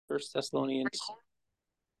First Thessalonians.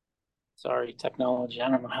 Sorry, technology. I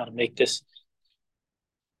don't know how to make this.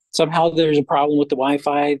 Somehow there's a problem with the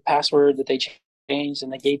Wi-Fi password that they changed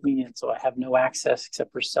and they gave me, and so I have no access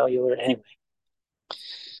except for cellular. Anyway,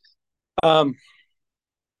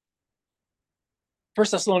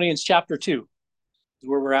 First Thessalonians chapter 2 is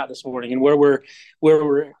where we're at this morning, and where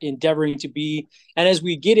we're endeavoring to be. And as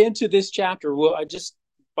we get into this chapter, I just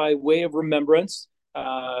by way of remembrance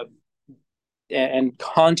and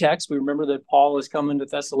context, we remember that Paul is coming to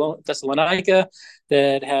Thessalonica,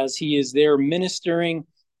 that he is there ministering.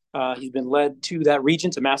 He's been led to that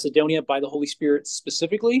region, to Macedonia, by the Holy Spirit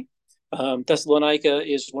specifically. Thessalonica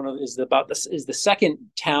is the second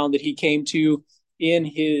town that he came to in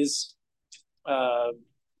his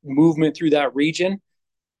movement through that region.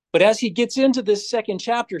 But as he gets into this second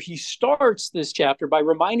chapter, he starts this chapter by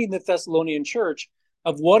reminding the Thessalonian church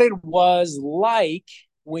of what it was like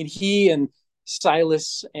when he and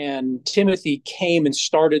Silas and Timothy came and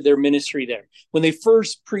started their ministry there, when they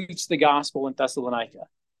first preached the gospel in Thessalonica.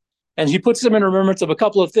 And he puts them in remembrance of a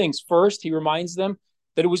couple of things. First, he reminds them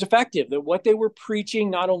that it was effective, that what they were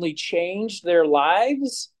preaching not only changed their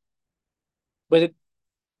lives, but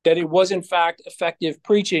that it was in fact effective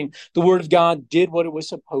preaching. The word of God did what it was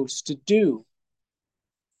supposed to do.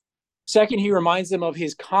 Second, he reminds them of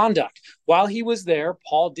his conduct. While he was there,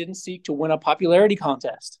 Paul didn't seek to win a popularity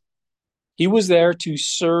contest. He was there to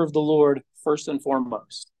serve the Lord first and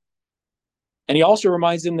foremost. And he also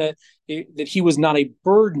reminds them that he was not a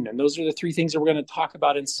burden. And those are the three things that we're going to talk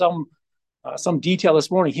about in some detail this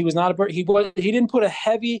morning. He was not a burden. He didn't put a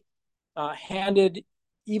heavy-handed,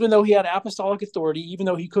 even though he had apostolic authority, even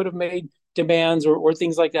though he could have made demands or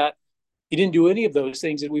things like that. He didn't do any of those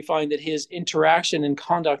things. And we find that his interaction and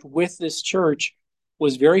conduct with this church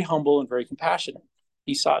was very humble and very compassionate.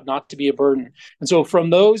 He sought not to be a burden. And so from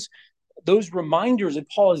those reminders that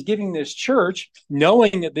Paul is giving this church,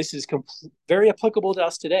 knowing that this is very applicable to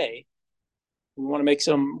us today, we want to make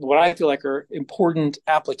some, what I feel like are important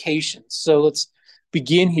applications. So let's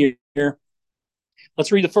begin here.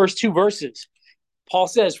 Let's read the first two verses. Paul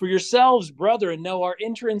says, "For yourselves, brethren, know our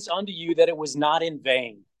entrance unto you, that it was not in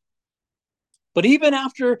vain. But even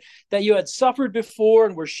after that you had suffered before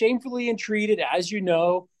and were shamefully entreated, as you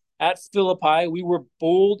know, at Philippi, we were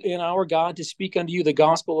bold in our God to speak unto you the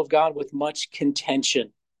gospel of God with much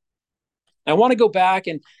contention." I want to go back,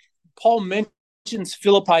 and Paul mentions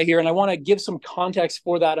Philippi here, and I want to give some context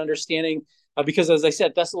for that understanding, because as I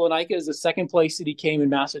said, Thessalonica is the second place that he came in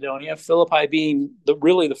Macedonia, Philippi being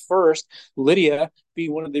really the first, Lydia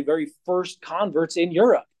being one of the very first converts in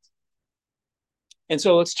Europe. And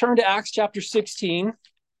so let's turn to Acts chapter 16,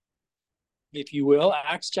 if you will,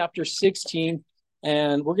 Acts chapter 16.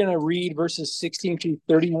 And we're going to read verses 16 to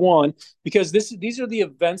 31, because these are the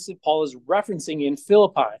events that Paul is referencing in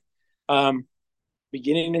Philippi,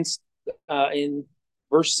 beginning in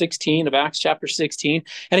verse 16 of Acts chapter 16.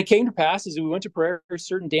 "And it came to pass, as we went to prayer, a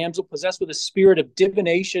certain damsel possessed with a spirit of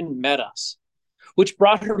divination met us, which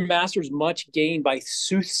brought her masters much gain by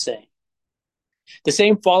soothsaying. The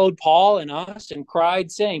same followed Paul and us, and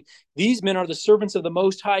cried, saying, These men are the servants of the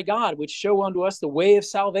Most High God, which show unto us the way of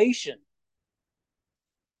salvation.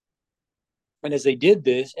 And as they did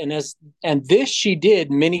this, and this she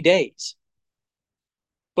did many days.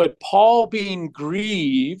 But Paul, being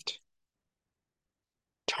grieved,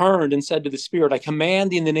 turned and said to the spirit, I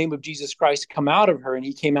command thee in the name of Jesus Christ to come out of her. And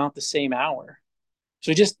he came out the same hour."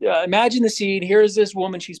 So just imagine the scene. Here is this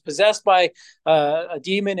woman. She's possessed by a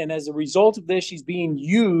demon. And as a result of this, she's being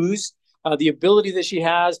used. The ability that she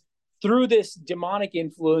has through this demonic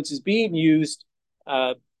influence is being used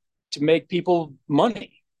to make people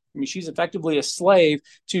money. I mean, she's effectively a slave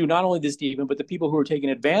to not only this demon, but the people who are taking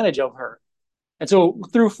advantage of her. And so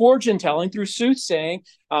through fortune telling, through soothsaying,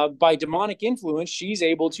 by demonic influence, she's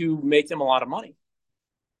able to make them a lot of money.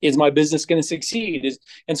 Is my business going to succeed?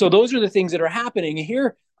 And so those are the things that are happening. And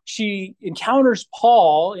here she encounters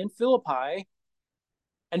Paul in Philippi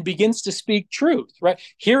and begins to speak truth, right?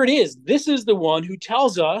 Here it is. This is the one who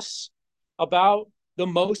tells us about the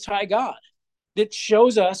Most High God, that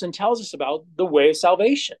shows us and tells us about the way of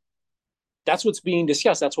salvation. That's what's being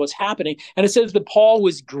discussed. That's what's happening. And it says that Paul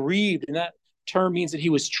was grieved, and that term means that he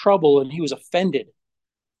was troubled and he was offended,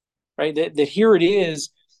 right? That here it is.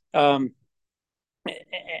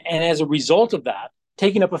 And as a result of that,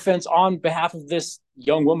 taking up offense on behalf of this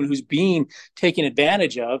young woman who's being taken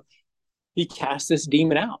advantage of, he cast this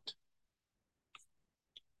demon out.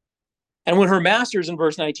 "And when her masters," in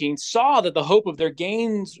verse 19, "saw that the hope of their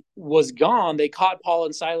gains was gone, they caught Paul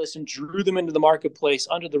and Silas and drew them into the marketplace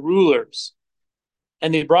under the rulers.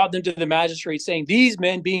 And they brought them to the magistrates, saying, "These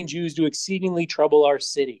men, being Jews, do exceedingly trouble our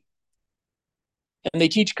city. And they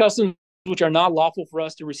teach customs which are not lawful for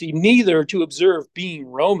us to receive, neither to observe, being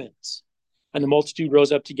Romans." And the multitude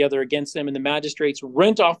rose up together against them, and the magistrates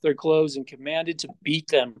rent off their clothes and commanded to beat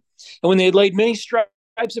them. And when they had laid many stripes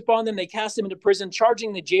upon them, they cast them into prison,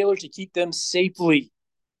 charging the jailer to keep them safely.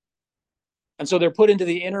 And so they're put into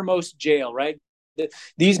the innermost jail, right?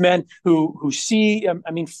 These men who see,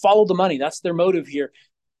 follow the money. That's their motive here.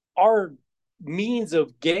 Our means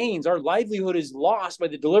of gains, our livelihood is lost by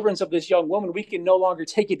the deliverance of this young woman. We can no longer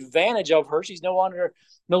take advantage of her. She's no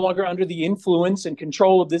longer under the influence and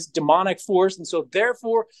control of this demonic force. And so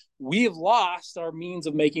therefore, we have lost our means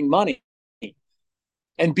of making money.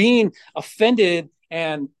 And being offended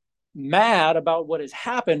and mad about what has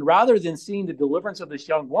happened, rather than seeing the deliverance of this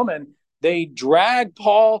young woman, they drag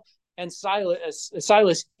Paul and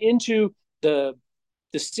Silas into the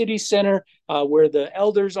city center where the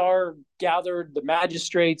elders are gathered, the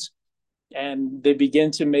magistrates, and they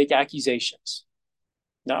begin to make accusations.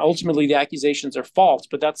 Now, ultimately, the accusations are false,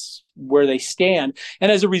 but that's where they stand.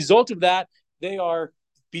 And as a result of that, they are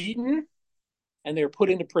beaten and they're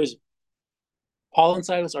put into prison. Paul and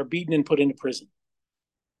Silas are beaten and put into prison.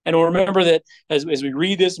 And we'll remember that as we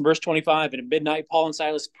read this in verse 25, and at midnight, Paul and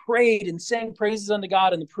Silas prayed and sang praises unto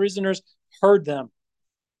God, and the prisoners heard them.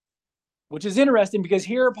 Which is interesting because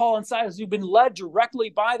here are Paul and Silas who've been led directly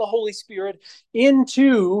by the Holy Spirit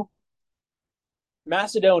into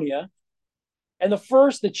Macedonia. And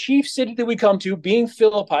the chief city that we come to, being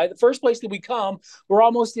Philippi, the first place that we come, we're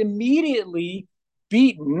almost immediately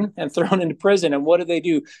beaten and thrown into prison. And what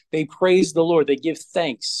do? They praise the Lord. They give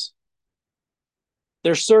thanks.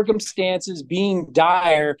 Their circumstances being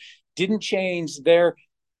dire didn't change their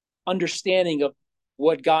understanding of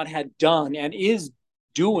what God had done and is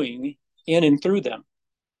doing in and through them.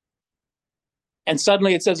 And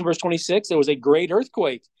suddenly it says in verse 26, there was a great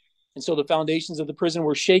earthquake. And so the foundations of the prison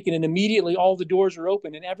were shaken, and immediately all the doors were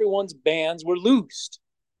open, and everyone's bands were loosed.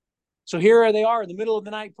 So here they are in the middle of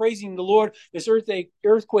the night praising the Lord. This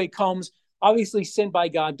earthquake comes, obviously sent by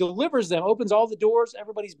God, delivers them, opens all the doors.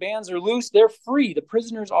 Everybody's bands are loose. They're free. The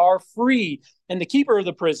prisoners are free. And the keeper of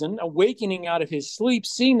the prison, awakening out of his sleep,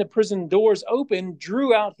 seeing the prison doors open,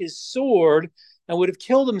 drew out his sword and would have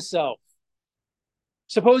killed himself,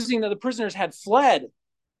 supposing that the prisoners had fled.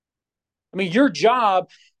 Your job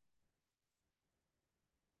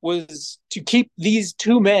was to keep these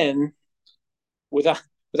two men without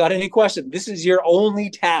any question. This is your only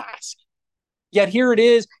task. Yet here it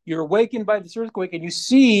is, you're awakened by this earthquake, and you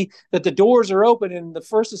see that the doors are open, and the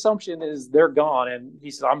first assumption is they're gone. And he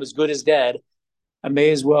said, I'm as good as dead. I may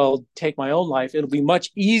as well take my own life. It'll be much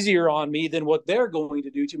easier on me than what they're going to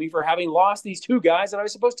do to me for having lost these two guys that I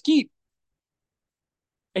was supposed to keep.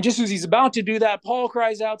 And just as he's about to do that, Paul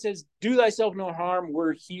cries out, says, do thyself no harm,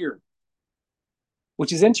 we're here.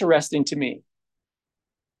 Which is interesting to me.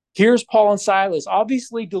 Here's Paul and Silas,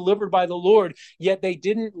 obviously delivered by the Lord, yet they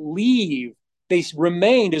didn't leave. They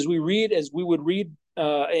remained, as we would read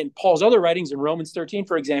in Paul's other writings in Romans 13,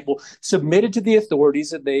 for example, submitted to the authorities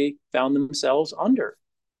that they found themselves under.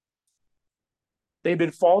 They'd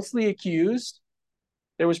been falsely accused.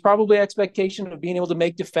 There was probably expectation of being able to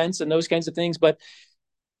make defense and those kinds of things, but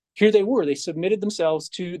here they were. They submitted themselves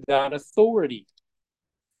to that authority.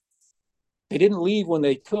 They didn't leave when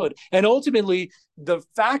they could. And ultimately, the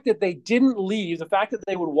fact that they didn't leave, the fact that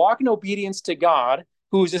they would walk in obedience to God,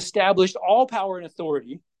 who has established all power and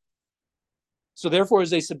authority. So therefore, as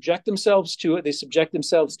they subject themselves to it, they subject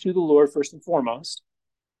themselves to the Lord first and foremost.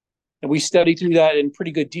 And we studied through that in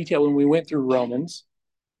pretty good detail when we went through Romans.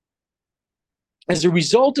 As a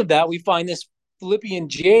result of that, we find this Philippian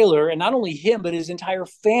jailer, and not only him, but his entire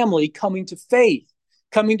family coming to faith,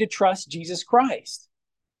 coming to trust Jesus Christ.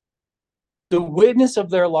 The witness of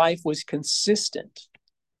their life was consistent.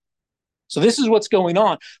 So this is what's going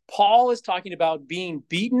on. Paul is talking about being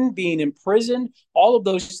beaten, being imprisoned, all of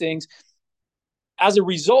those things. As a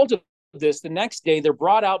result of this, the next day they're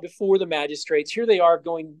brought out before the magistrates. Here they are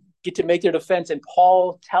get to make their defense, and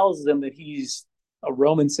Paul tells them that he's a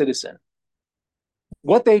Roman citizen.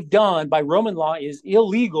 What they've done by Roman law is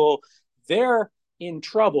illegal. They're in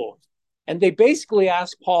trouble. And they basically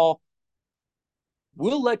ask Paul,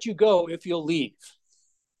 we'll let you go if you'll leave.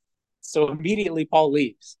 So immediately Paul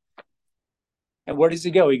leaves. And where does he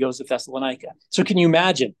go? He goes to Thessalonica. So can you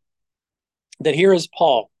imagine that here is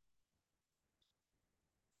Paul,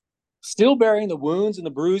 still bearing the wounds and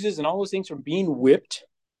the bruises and all those things from being whipped,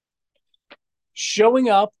 showing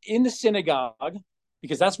up in the synagogue,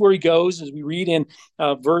 because that's where he goes, as we read in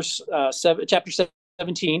chapter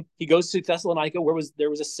 17, he goes to Thessalonica, where there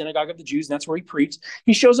was a synagogue of the Jews, and that's where he preached.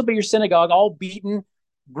 He shows up at your synagogue all beaten,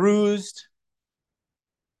 bruised.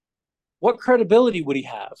 What credibility would he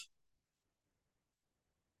have?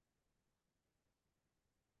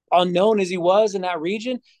 Unknown as he was in that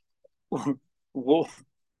region, well,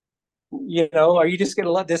 are you just going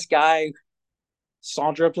to let this guy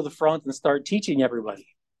saunter up to the front and start teaching everybody?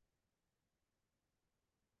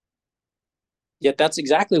 Yet that's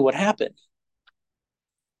exactly what happened.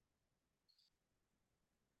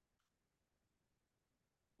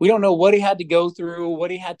 We don't know what he had to go through, what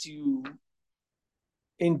he had to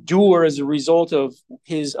endure as a result of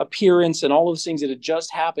his appearance and all those things that had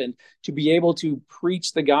just happened to be able to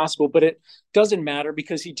preach the gospel. But it doesn't matter,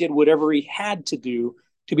 because he did whatever he had to do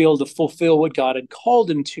to be able to fulfill what God had called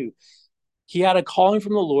him to. He had a calling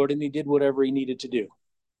from the Lord, and he did whatever he needed to do.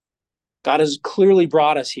 God has clearly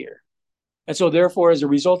brought us here. And so therefore, as a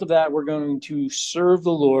result of that, we're going to serve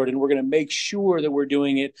the Lord, and we're going to make sure that we're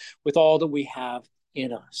doing it with all that we have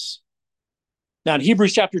in us. Now, in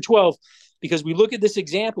Hebrews chapter 12, because we look at this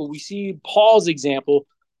example, we see Paul's example.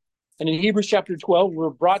 And in Hebrews chapter 12, we're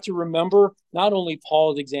brought to remember not only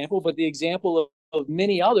Paul's example, but the example of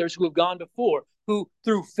many others who have gone before, who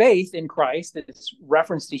through faith in Christ, that's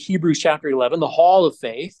reference to Hebrews chapter 11, the hall of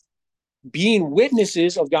faith, being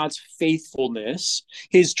witnesses of God's faithfulness,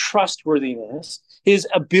 his trustworthiness, his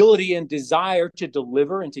ability and desire to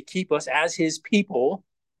deliver and to keep us as his people,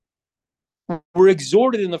 we're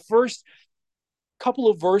exhorted in the first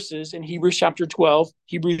couple of verses in Hebrews chapter 12,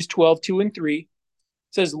 Hebrews 12, 2 and 3,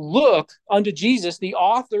 says, look unto Jesus, the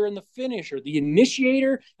author and the finisher, the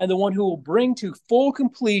initiator and the one who will bring to full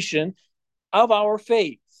completion of our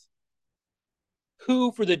faith,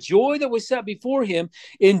 who for the joy that was set before him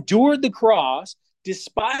endured the cross,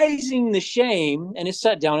 despising the shame, and is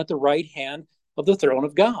set down at the right hand of the throne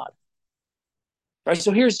of God. Right,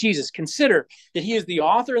 so here's Jesus. Consider that he is the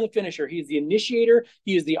author and the finisher. He is the initiator.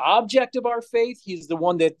 He is the object of our faith. He is the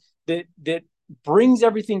one that brings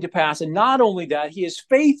everything to pass. And not only that, he is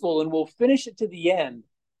faithful and will finish it to the end.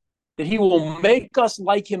 That he will make us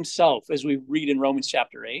like himself, as we read in Romans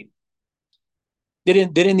chapter 8. That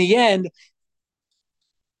in the end,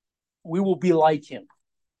 we will be like him.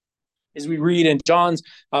 As we read in John's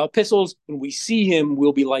epistles, when we see him,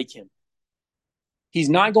 we'll be like him. He's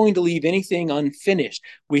not going to leave anything unfinished.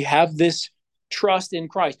 We have this trust in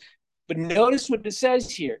Christ. But notice what it says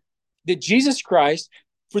here, that Jesus Christ,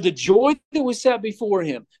 for the joy that was set before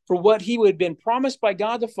him, for what he had been promised by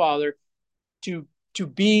God the Father to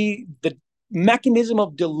be the mechanism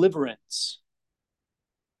of deliverance,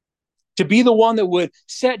 to be the one that would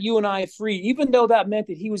set you and I free, even though that meant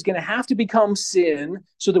that he was going to have to become sin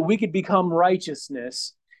so that we could become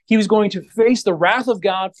righteousness. He was going to face the wrath of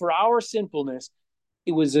God for our sinfulness.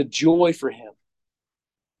 It was a joy for him.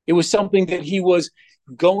 It was something that he was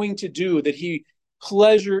going to do, that he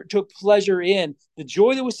took pleasure in. The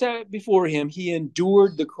joy that was set before him, he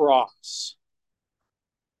endured the cross.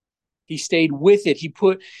 He stayed with it.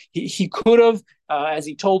 He could have, as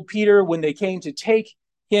he told Peter when they came to take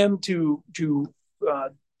him to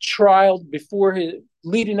trial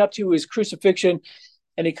leading up to his crucifixion,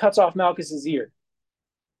 and he cuts off Malchus's ear.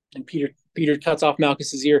 And Peter cuts off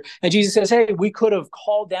Malchus's ear. And Jesus says, hey, we could have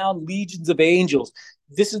called down legions of angels.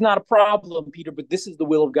 This is not a problem, Peter, but this is the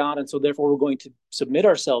will of God. And so therefore we're going to submit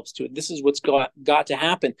ourselves to it. This is what's got to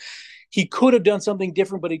happen. He could have done something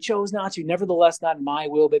different, but he chose not to. Nevertheless, not my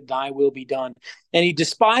will, but thy will be done. And he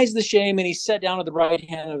despised the shame, and he sat down at the right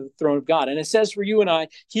hand of the throne of God. And it says for you and I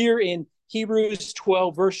here in Hebrews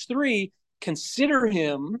 12, verse 3, consider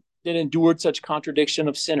him that endured such contradiction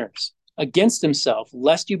of sinners against himself,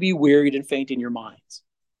 lest you be wearied and faint in your minds.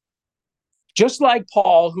 Just like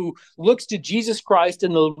Paul, who looks to Jesus Christ,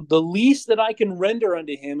 and the least that I can render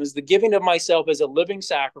unto him is the giving of myself as a living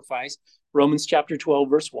sacrifice, Romans chapter 12,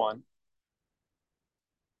 verse 1.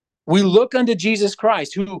 We look unto Jesus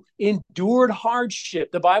Christ, who endured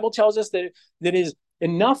hardship. The Bible tells us that is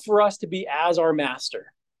enough for us to be as our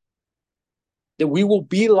master, that we will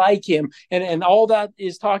be like him. And all that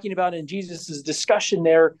is talking about in Jesus' discussion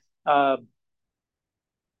there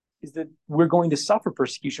is that we're going to suffer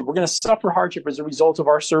persecution. We're going to suffer hardship as a result of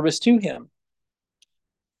our service to him.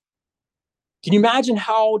 Can you imagine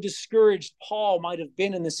how discouraged Paul might have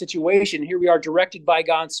been in this situation? Here we are, directed by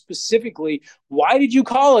God specifically. Why did you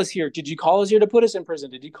call us here? Did you call us here to put us in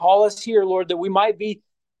prison? Did you call us here, Lord, that we might be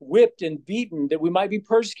whipped and beaten, that we might be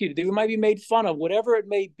persecuted, that we might be made fun of, whatever it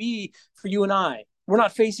may be for you and I? We're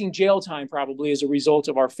not facing jail time probably as a result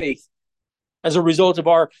of our faith, as a result of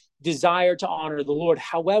our desire to honor the Lord.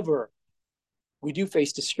 However, we do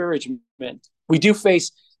face discouragement. We do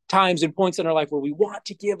face times and points in our life where we want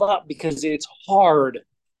to give up because it's hard,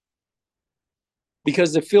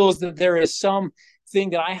 because it feels that there is something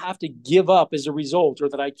that I have to give up as a result, or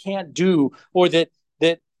that I can't do, or that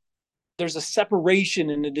there's a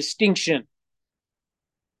separation and a distinction.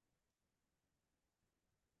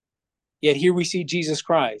 Yet here we see Jesus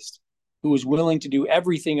Christ, who was willing to do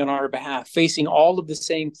everything on our behalf, facing all of the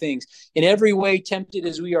same things, in every way tempted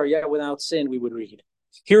as we are, yet without sin, we would read.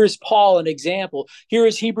 Here is Paul, an example. Here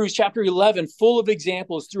is Hebrews chapter 11, full of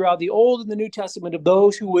examples throughout the Old and the New Testament of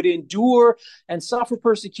those who would endure and suffer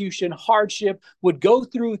persecution, hardship, would go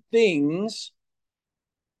through things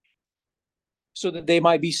so that they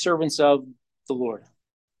might be servants of the Lord.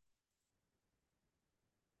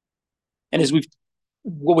 And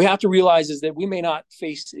what we have to realize is that we may not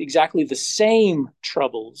face exactly the same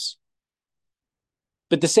troubles,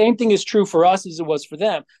 but the same thing is true for us as it was for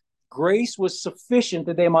them. Grace was sufficient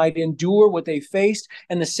that they might endure what they faced,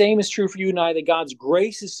 and the same is true for you and I, that God's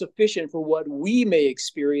grace is sufficient for what we may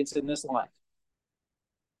experience in this life.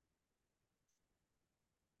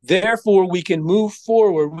 Therefore, we can move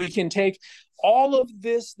forward. We can take all of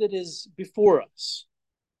this that is before us,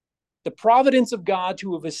 the providence of God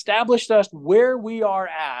to have established us where we are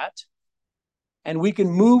at, and we can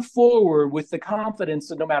move forward with the confidence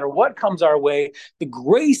that no matter what comes our way, the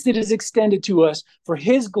grace that is extended to us for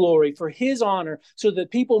his glory, for his honor, so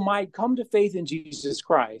that people might come to faith in Jesus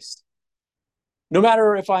Christ. No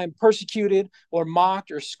matter if I'm persecuted or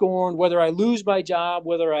mocked or scorned, whether I lose my job,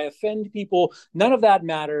 whether I offend people, none of that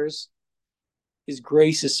matters. His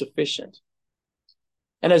grace is sufficient.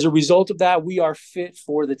 And as a result of that, we are fit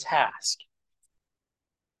for the task.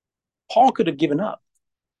 Paul could have given up.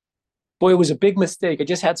 Boy, it was a big mistake. I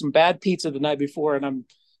just had some bad pizza the night before, and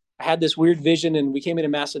I had this weird vision, and we came into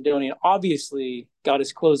Macedonia. Obviously, God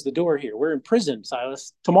has closed the door here. We're in prison,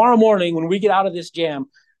 Silas. Tomorrow morning, when we get out of this jam,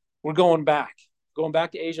 we're going back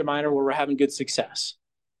to Asia Minor, where we're having good success.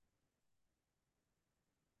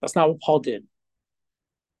 That's not what Paul did.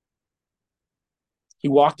 He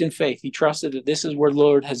walked in faith. He trusted that this is where the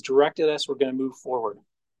Lord has directed us. We're going to move forward.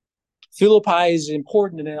 Philippi is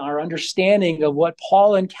important in our understanding of what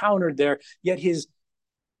Paul encountered there, yet his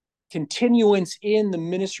continuance in the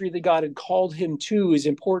ministry that God had called him to is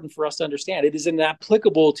important for us to understand. It is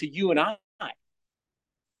inapplicable to you and I.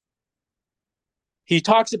 He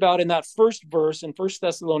talks about in that first verse in 1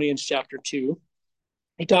 Thessalonians chapter 2,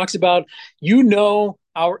 he talks about, you know,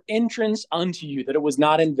 our entrance unto you, that it was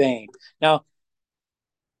not in vain. Now,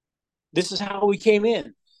 this is how we came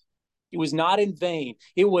in. It was not in vain.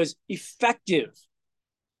 It was effective.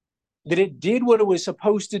 That it did what it was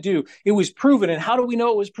supposed to do. It was proven. And how do we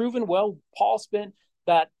know it was proven? Well, Paul spent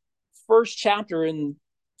that first chapter in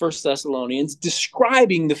 1 Thessalonians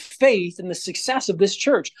describing the faith and the success of this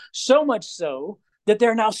church, so much so that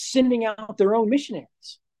they're now sending out their own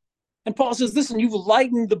missionaries. And Paul says, listen, you've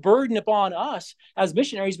lightened the burden upon us as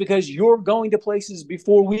missionaries because you're going to places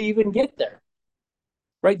before we even get there.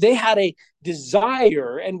 Right? They had a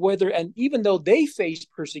desire, and even though they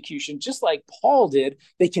faced persecution, just like Paul did,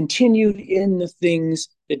 they continued in the things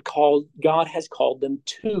that God has called them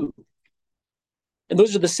to. And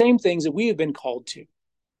those are the same things that we have been called to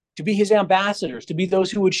be his ambassadors, to be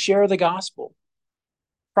those who would share the gospel.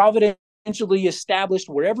 Providentially established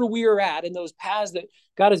wherever we are at in those paths that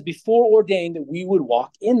God has before ordained that we would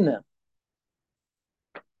walk in them.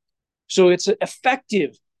 So it's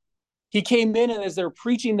effective. He came in, and as they're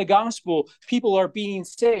preaching the gospel, people are being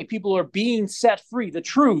saved. People are being set free. The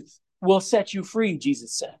truth will set you free,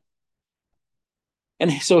 Jesus said.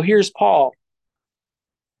 And so here's Paul,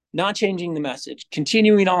 not changing the message,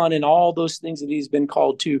 continuing on in all those things that he's been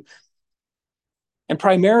called to. And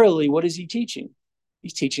primarily, what is he teaching?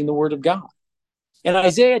 He's teaching the word of God. In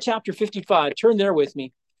Isaiah chapter 55, turn there with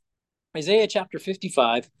me. Isaiah chapter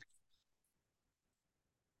 55.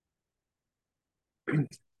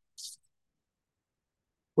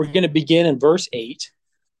 We're going to begin in verse 8.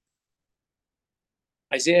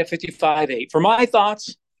 Isaiah 55:8. For my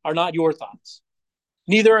thoughts are not your thoughts,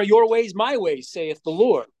 neither are your ways my ways, saith the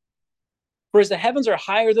Lord. For as the heavens are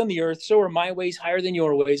higher than the earth, so are my ways higher than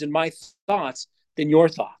your ways, and my thoughts than your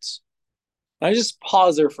thoughts. And I just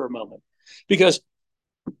pause there for a moment, because,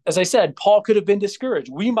 as I said, Paul could have been discouraged.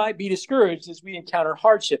 We might be discouraged as we encounter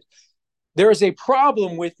hardship. There is a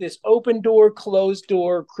problem with this open door, closed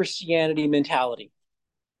door Christianity mentality.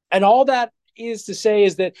 And all that is to say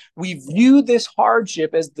is that we view this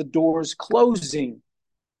hardship as the doors closing.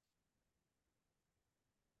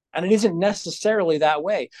 And it isn't necessarily that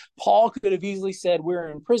way. Paul could have easily said, we're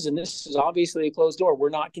in prison. This is obviously a closed door. We're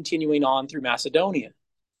not continuing on through Macedonia.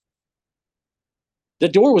 The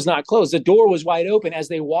door was not closed. The door was wide open. As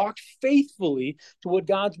they walked faithfully to what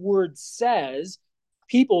God's word says,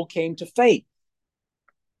 people came to faith.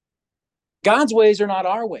 God's ways are not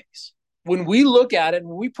our ways. When we look at it,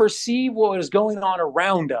 when we perceive what is going on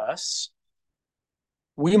around us,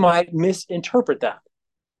 we might misinterpret that.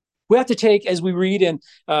 We have to take, as we read in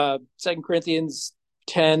 2 Corinthians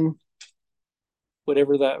 10,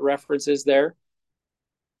 whatever that reference is there,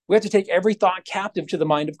 we have to take every thought captive to the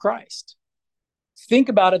mind of Christ. Think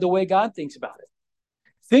about it the way God thinks about it.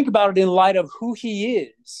 Think about it in light of who he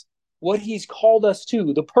is, what he's called us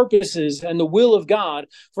to, the purposes and the will of God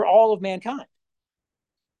for all of mankind.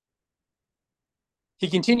 He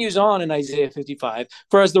continues on in Isaiah 55,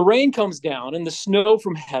 for as the rain comes down and the snow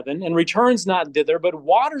from heaven and returns not thither, but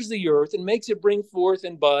waters the earth and makes it bring forth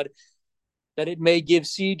and bud, that it may give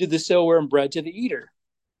seed to the sower and bread to the eater.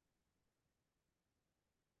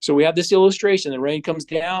 So we have this illustration. The rain comes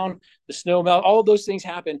down, the snow melts, all of those things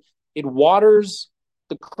happen. It waters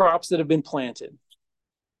the crops that have been planted.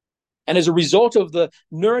 And as a result of the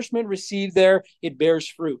nourishment received there, it bears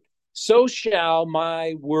fruit. So shall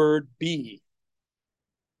my word be.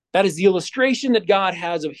 That is the illustration that God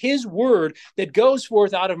has of his word that goes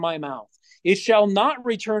forth out of my mouth. It shall not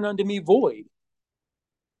return unto me void,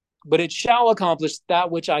 but it shall accomplish that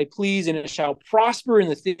which I please, and it shall prosper in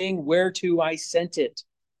the thing whereto I sent it.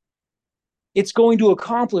 It's going to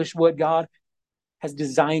accomplish what God has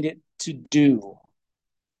designed it to do.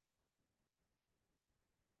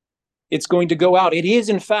 It's going to go out. It is,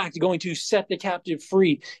 in fact, going to set the captive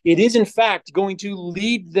free. It is, in fact, going to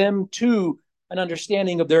lead them to an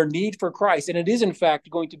understanding of their need for Christ. And it is, in fact,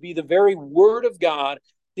 going to be the very word of God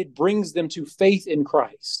that brings them to faith in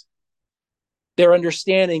Christ, their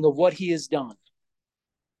understanding of what he has done.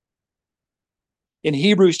 In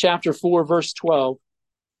Hebrews chapter 4, verse 12,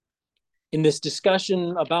 in this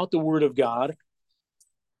discussion about the word of God,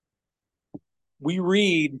 we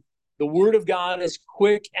read, the word of God is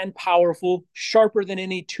quick and powerful, sharper than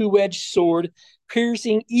any two-edged sword,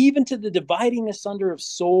 piercing even to the dividing asunder of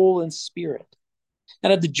soul and spirit,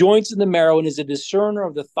 and of the joints and the marrow, and is a discerner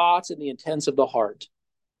of the thoughts and the intents of the heart.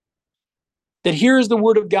 That here is the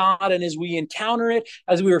word of God, and as we encounter it,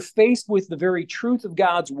 as we are faced with the very truth of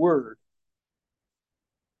God's word,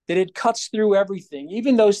 that it cuts through everything,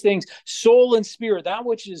 even those things, soul and spirit, that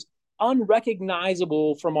which is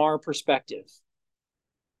unrecognizable from our perspective.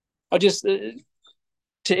 I'll just, to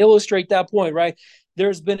illustrate that point, right?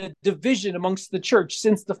 There's been a division amongst the church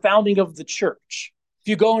since the founding of the church. If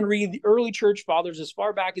you go and read the early church fathers as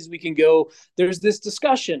far back as we can go, there's this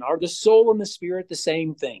discussion, are the soul and the spirit the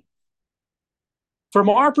same thing? From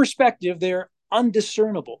our perspective, they're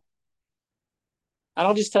undiscernible. And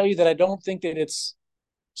I'll just tell you that I don't think that it's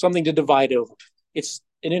something to divide over. It's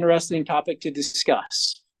an interesting topic to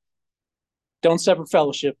discuss. Don't separate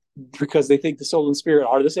fellowship because they think the soul and spirit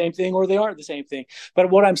are the same thing or they aren't the same thing. But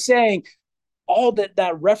what I'm saying, all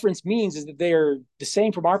that reference means is that they are the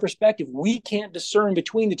same from our perspective. We can't discern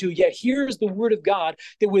between the two, yet here's the word of God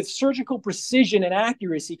that with surgical precision and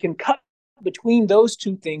accuracy can cut between those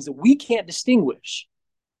two things that we can't distinguish.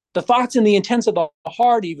 The thoughts and the intents of the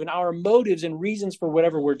heart, even our motives and reasons for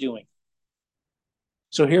whatever we're doing.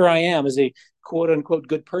 So here I am as a quote unquote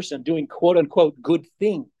good person doing quote unquote good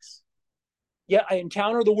things. Yet I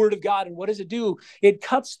encounter the word of God, and what does it do? It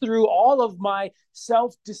cuts through all of my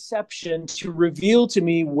self-deception to reveal to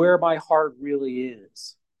me where my heart really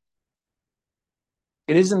is.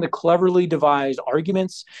 It isn't the cleverly devised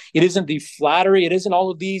arguments. It isn't the flattery. It isn't all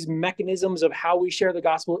of these mechanisms of how we share the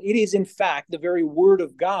gospel. It is, in fact, the very word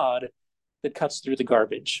of God that cuts through the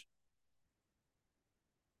garbage.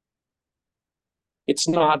 It's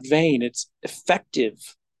not vain. It's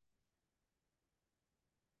effective.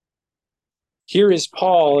 Here is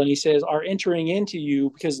Paul, and he says, our entering into you,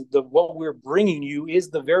 because what we're bringing you is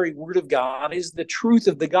the very word of God, is the truth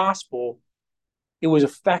of the gospel. It was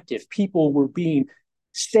effective. People were being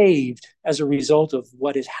saved as a result of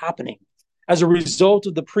what is happening, as a result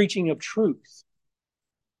of the preaching of truth.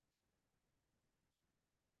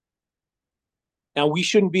 Now, we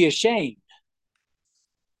shouldn't be ashamed.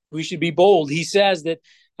 We should be bold. He says that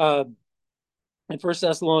in 1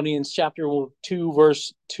 Thessalonians chapter 2,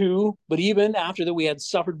 verse 2, but even after that we had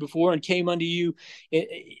suffered before and came unto you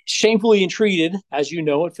shamefully entreated, as you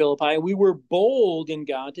know, at Philippi, we were bold in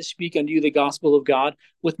God to speak unto you the gospel of God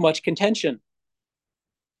with much contention.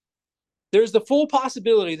 There's the full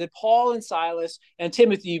possibility that Paul and Silas and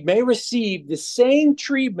Timothy may receive the same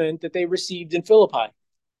treatment that they received in Philippi,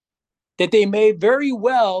 that they may very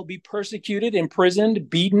well be persecuted, imprisoned,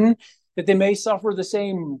 beaten, that they may suffer the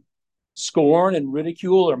same scorn and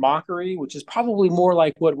ridicule or mockery, which is probably more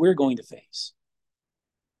like what we're going to face.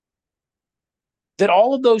 that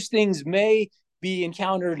all of those things may be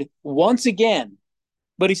encountered once again.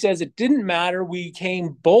 But he says it didn't matter. We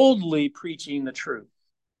came boldly preaching the truth.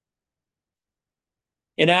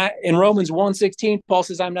 In Romans 1:16, Paul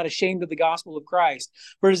says, I'm not ashamed of the gospel of Christ,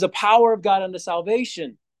 for it is the power of God unto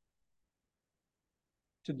salvation,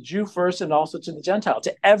 to the Jew first and also to the Gentile,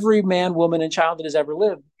 to every man, woman, and child that has ever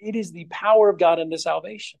lived. It is the power of God unto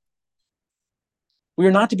salvation. We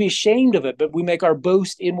are not to be ashamed of it, but we make our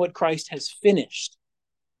boast in what Christ has finished.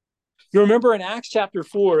 You remember in Acts chapter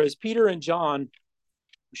 4, as Peter and John,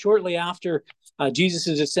 shortly after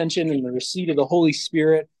Jesus' ascension and the receipt of the Holy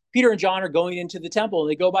Spirit, Peter and John are going into the temple,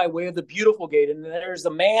 and they go by way of the beautiful gate. And there's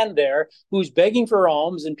a man there who's begging for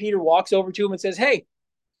alms. And Peter walks over to him and says, hey,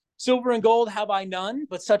 silver and gold have I none,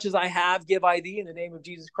 but such as I have give I thee. In the name of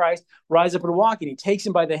Jesus Christ, rise up and walk. And he takes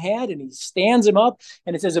him by the hand and he stands him up.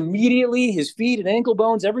 And it says immediately his feet and ankle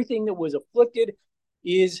bones, everything that was afflicted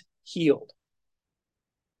is healed.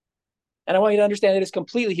 And I want you to understand that it's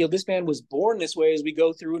completely healed. This man was born this way. As we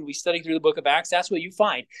go through and we study through the book of Acts, that's what you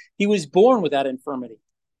find. He was born with that infirmity.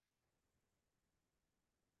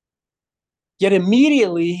 Yet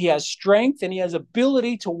immediately he has strength and he has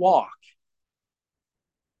ability to walk.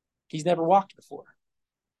 He's never walked before.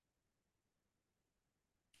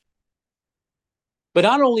 But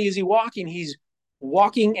not only is he walking, he's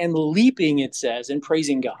walking and leaping, it says, and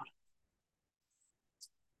praising God.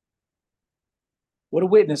 What a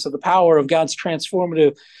witness of the power of God's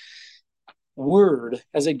transformative word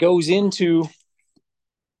as it goes into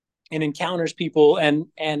and encounters people and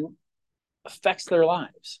affects their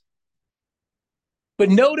lives. But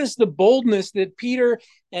notice the boldness that Peter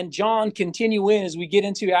and John continue in as we get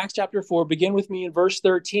into Acts chapter 4. Begin with me in verse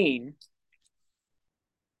 13.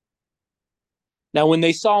 Now, when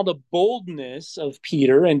they saw the boldness of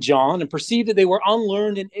Peter and John and perceived that they were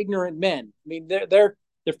unlearned and ignorant men, I mean, they're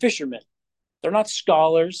fishermen. They're not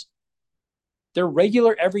scholars. They're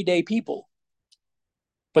regular, everyday people.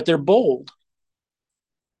 But they're bold.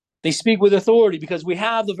 They speak with authority because we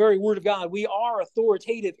have the very word of God. We are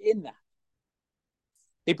authoritative in that.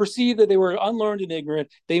 They perceived that they were unlearned and ignorant.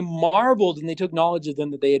 They marveled and they took knowledge of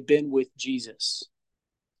them that they had been with Jesus.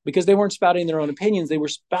 Because they weren't spouting their own opinions. They were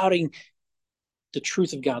spouting the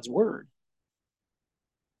truth of God's word.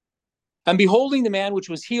 And beholding the man which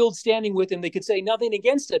was healed standing with him, they could say nothing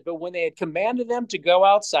against it. But when they had commanded them to go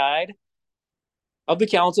outside of the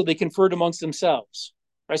council, they conferred amongst themselves.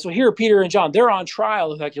 Right? So here, Peter and John, they're on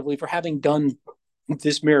trial effectively for having done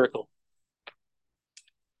this miracle.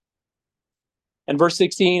 And verse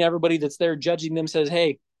 16, everybody that's there judging them says,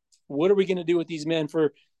 hey, what are we going to do with these men?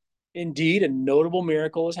 For indeed, a notable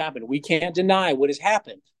miracle has happened. We can't deny what has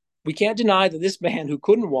happened. We can't deny that this man who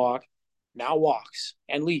couldn't walk now walks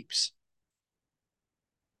and leaps.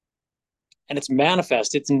 And it's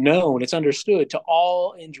manifest, it's known, it's understood to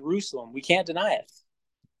all in Jerusalem. We can't deny it.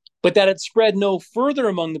 But that it spread no further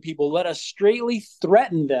among the people, let us straightly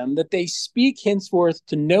threaten them that they speak henceforth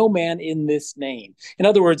to no man in this name. In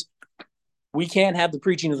other words, we can't have the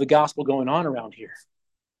preaching of the gospel going on around here.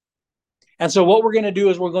 And so what we're going to do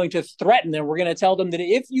is we're going to threaten them. We're going to tell them that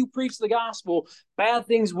if you preach the gospel, bad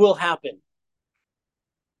things will happen.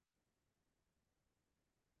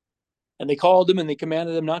 And they called them and they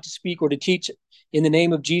commanded them not to speak or to teach in the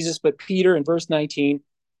name of Jesus, but Peter in verse 19.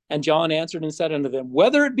 And John answered and said unto them,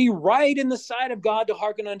 whether it be right in the sight of God to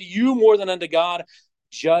hearken unto you more than unto God,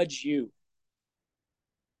 judge you.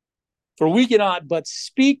 For we cannot but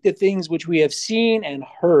speak the things which we have seen and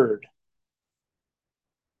heard.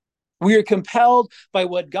 We are compelled by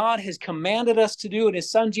what God has commanded us to do in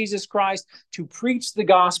his son, Jesus Christ, to preach the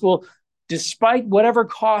gospel despite whatever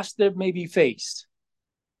cost that may be faced.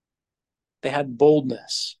 They had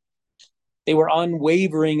boldness. They were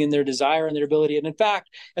unwavering in their desire and their ability. And in fact,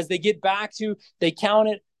 as they get back to, they count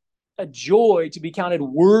it a joy to be counted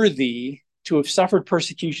worthy to have suffered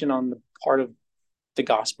persecution on the part of the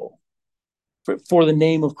gospel for the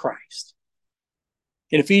name of Christ.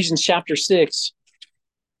 In Ephesians chapter 6,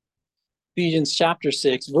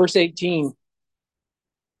 verse 18,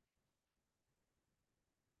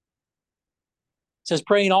 says,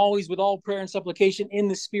 praying always with all prayer and supplication in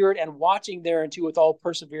the Spirit and watching thereunto with all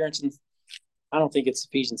perseverance. And I don't think it's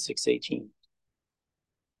Ephesians 6:18.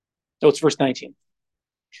 No, it's verse 19.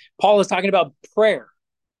 Paul is talking about prayer.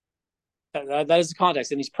 That is the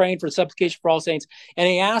context. And he's praying for supplication for all saints. And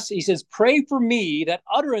he says, pray for me that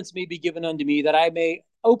utterance may be given unto me, that I may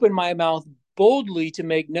open my mouth boldly to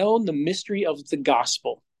make known the mystery of the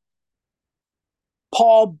gospel.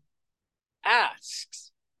 Paul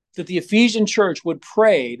asks that the Ephesian church would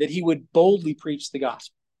pray that he would boldly preach the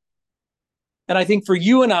gospel. And I think for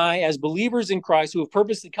you and I, as believers in Christ who have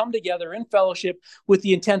purposely come together in fellowship with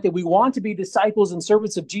the intent that we want to be disciples and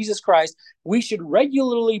servants of Jesus Christ, we should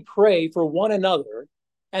regularly pray for one another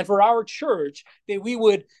and for our church that we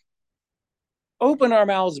would open our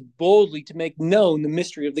mouths boldly to make known the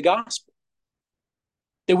mystery of the gospel.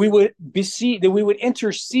 That we would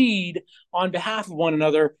intercede on behalf of one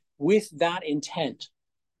another with that intent,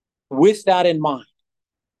 with that in mind.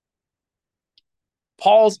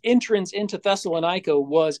 Paul's entrance into Thessalonica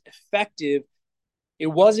was effective. It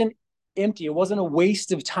wasn't empty. It wasn't a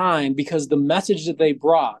waste of time because the message that they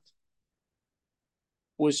brought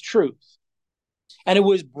was truth. And it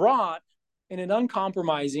was brought in an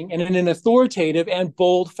uncompromising and in an authoritative and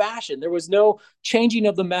bold fashion. There was no changing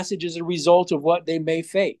of the message as a result of what they may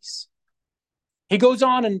face. He goes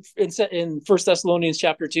on in 1 Thessalonians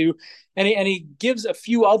chapter 2, and he gives a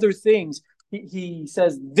few other things. He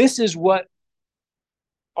says, this is what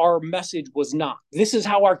our message was not. This is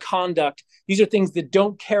how our conduct, these are things that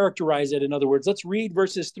don't characterize it. In other words, let's read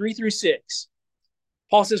verses 3-6.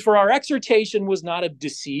 Paul says, for our exhortation was not of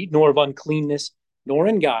deceit, nor of uncleanness, nor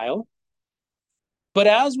in guile, but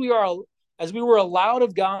as we were allowed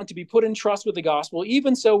of God to be put in trust with the gospel,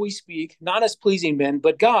 even so we speak, not as pleasing men,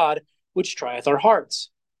 but God, which trieth our hearts.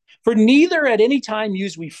 For neither at any time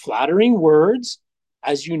use we flattering words,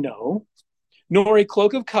 as you know, nor a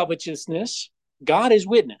cloak of covetousness, God is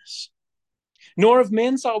witness. Nor of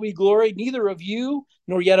men saw we glory, neither of you,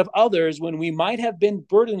 nor yet of others, when we might have been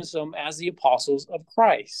burdensome as the apostles of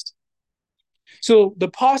Christ. So the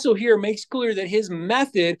apostle here makes clear that his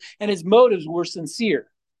method and his motives were sincere.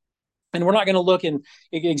 And we're not going to look and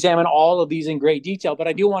examine all of these in great detail, but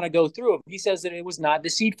I do want to go through them. He says that it was not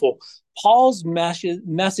deceitful. Paul's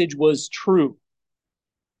message was true.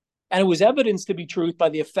 And it was evidenced to be truth by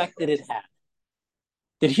the effect that it had.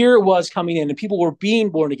 That here it was coming in, and people were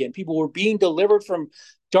being born again. People were being delivered from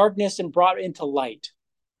darkness and brought into light.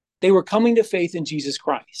 They were coming to faith in Jesus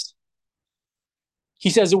Christ.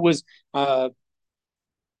 He says it was not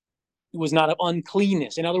of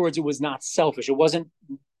uncleanness. In other words, it was not selfish. It wasn't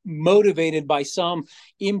motivated by some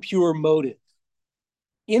impure motive.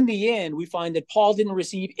 In the end, we find that Paul didn't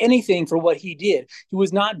receive anything for what he did. He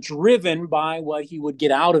was not driven by what he would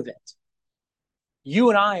get out of it. You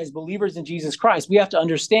and I, as believers in Jesus Christ, we have to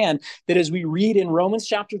understand that as we read in Romans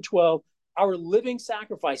chapter 12, our living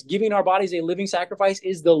sacrifice, giving our bodies a living sacrifice,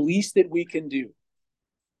 is the least that we can do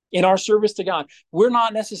in our service to God. We're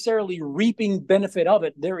not necessarily reaping benefit of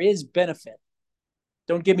it. There is benefit.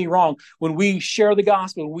 Don't get me wrong. When we share the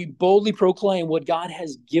gospel, we boldly proclaim what God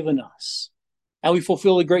has given us, and we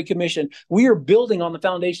fulfill the Great Commission, we are building on the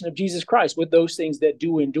foundation of Jesus Christ with those things that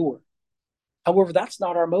do endure. However, that's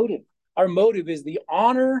not our motive. Our motive is the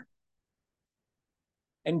honor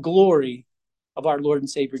and glory of our Lord and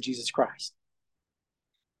Savior, Jesus Christ.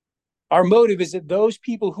 Our motive is that those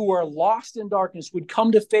people who are lost in darkness would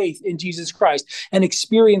come to faith in Jesus Christ and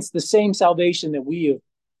experience the same salvation that we have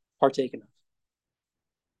partaken of.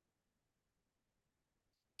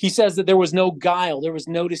 He says that there was no guile, there was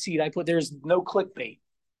no deceit. There's no clickbait.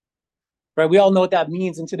 Right? We all know what that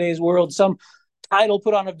means in today's world. Some title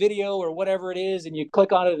put on a video or whatever it is, and you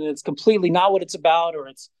click on it and it's completely not what it's about, or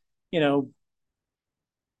it's,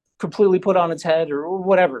 completely put on its head or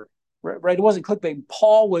whatever. Right? It wasn't clickbait.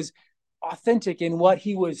 Paul was authentic in what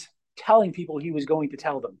he was telling people he was going to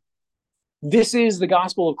tell them. This is the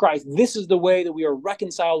gospel of Christ. This is the way that we are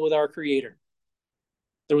reconciled with our Creator.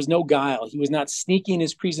 There was no guile. He was not sneaking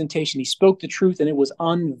his presentation. He spoke the truth and it was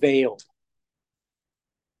unveiled.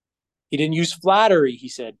 He didn't use flattery, he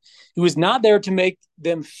said. He was not there to make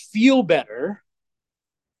them feel better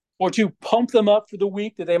or to pump them up for the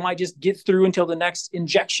week that they might just get through until the next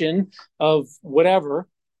injection of whatever.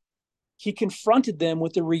 He confronted them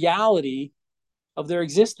with the reality of their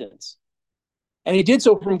existence. And he did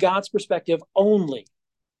so from God's perspective only.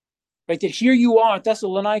 Right? That here you are,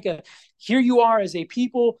 Thessalonica, here you are as a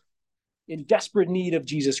people in desperate need of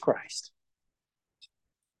Jesus Christ.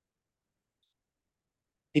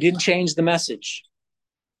 He didn't change the message.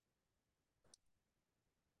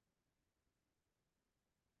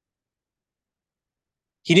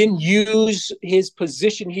 He didn't use his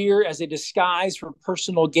position here as a disguise for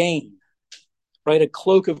personal gain, right? A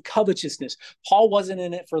cloak of covetousness. Paul wasn't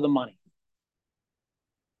in it for the money.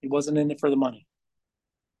 He wasn't in it for the money.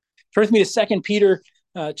 Turn with me to 2 Peter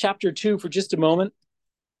chapter 2 for just a moment.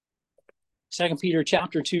 2 Peter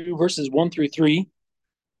chapter 2, verses 1-3.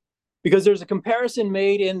 Because there's a comparison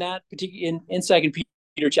made in that particular in 2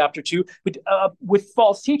 Peter chapter 2 with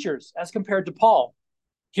false teachers as compared to Paul.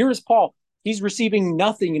 Here is Paul. He's receiving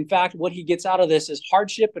nothing. In fact, what he gets out of this is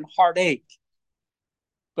hardship and heartache.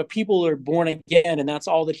 but people are born again, and that's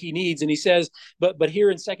all that he needs. And he says, but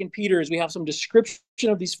here in Second Peter, as we have some description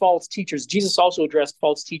of these false teachers, Jesus also addressed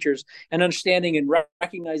false teachers and understanding and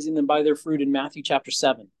recognizing them by their fruit in Matthew chapter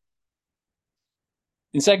 7.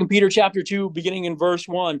 In Second Peter chapter 2, beginning in verse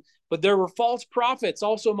 1, but there were false prophets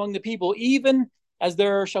also among the people, even as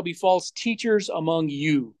there shall be false teachers among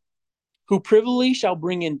you, who privily shall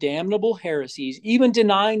bring in damnable heresies, even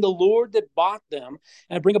denying the Lord that bought them,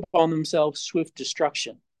 and bring upon themselves swift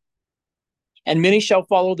destruction. And many shall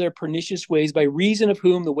follow their pernicious ways, by reason of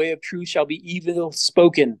whom the way of truth shall be evil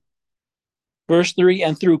spoken. Verse 3,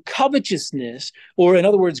 and through covetousness, or in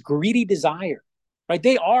other words, greedy desire, right?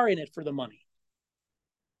 They are in it for the money.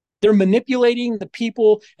 They're manipulating the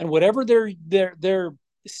people and whatever their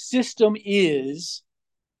system is,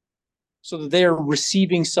 so that they are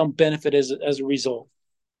receiving some benefit as a result.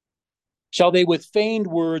 Shall they with feigned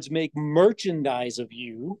words make merchandise of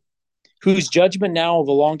you, whose judgment now of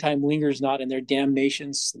a long time lingers not, and their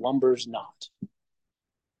damnation slumbers not?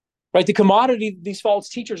 Right? The commodity these false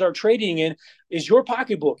teachers are trading in is your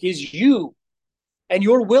pocketbook, is you, and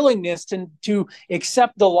your willingness to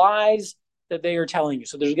accept the lies that they are telling you.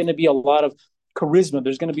 So there's going to be a lot of charisma.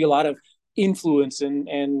 There's going to be a lot of influence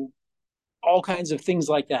and all kinds of things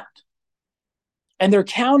like that. And they're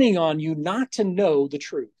counting on you not to know the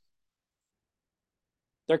truth.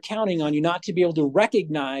 They're counting on you not to be able to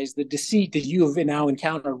recognize the deceit that you have now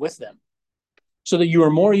encountered with them, so that you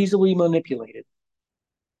are more easily manipulated.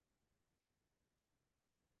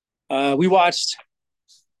 We watched,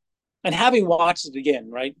 and having watched it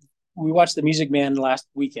again, right? We watched The Music Man last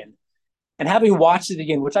weekend. And having watched it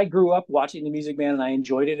again, which I grew up watching The Music Man and I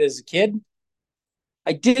enjoyed it as a kid,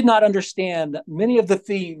 I did not understand many of the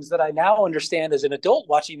themes that I now understand as an adult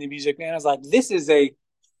watching The Music Man. I was like, this is a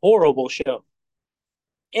horrible show.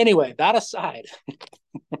 Anyway, that aside,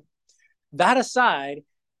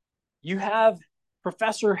 you have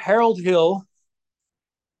Professor Harold Hill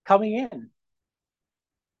coming in.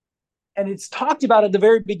 And it's talked about at the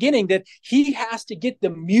very beginning that he has to get the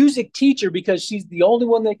music teacher because she's the only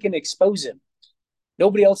one that can expose him.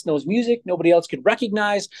 Nobody else knows music. Nobody else could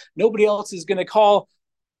recognize. Nobody else is going to call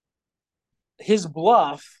his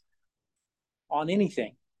bluff on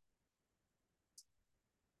anything.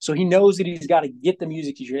 So he knows that he's got to get the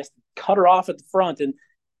music teacher. He has to cut her off at the front,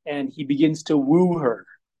 and he begins to woo her.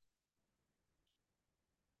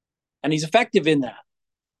 And he's effective in that.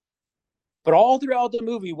 But all throughout the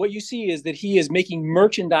movie, what you see is that he is making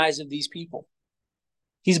merchandise of these people.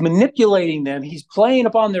 He's manipulating them. He's playing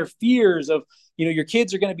upon their fears of, your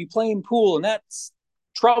kids are going to be playing pool, and that's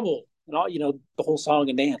trouble. And all, the whole song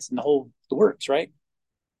and dance and the works, right?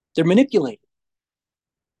 They're manipulated.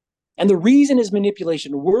 And the reason his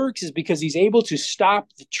manipulation works is because he's able to stop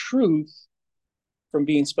the truth from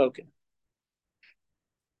being spoken.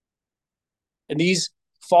 And these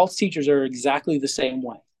false teachers are exactly the same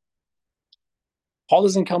way. Paul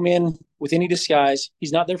doesn't come in with any disguise.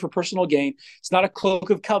 He's not there for personal gain. It's not a cloak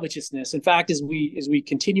of covetousness. In fact, as we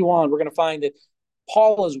continue on, we're going to find that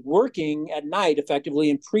Paul is working at night effectively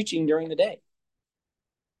and preaching during the day,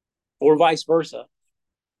 or vice versa.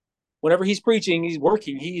 Whenever he's preaching, he's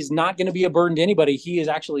working. He's not going to be a burden to anybody. He is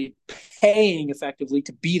actually paying effectively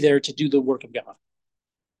to be there to do the work of God.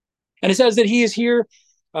 And it says that he is here,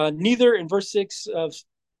 neither in verse 6 of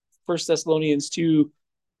 1 Thessalonians 2,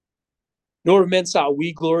 nor of men sought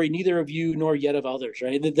we glory, neither of you nor yet of others,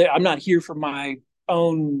 right? I'm not here for my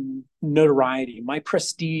own notoriety. My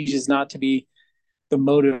prestige is not to be the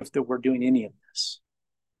motive that we're doing any of this.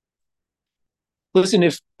 Listen,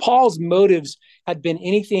 if Paul's motives had been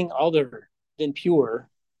anything other than pure,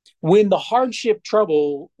 when the hardships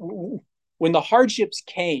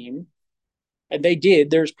came, and they did,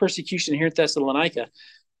 there's persecution here in Thessalonica,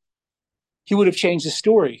 he would have changed the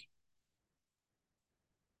story,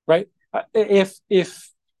 right? If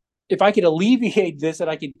I could alleviate this and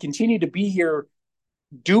I could continue to be here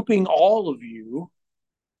duping all of you,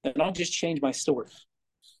 then I'll just change my story.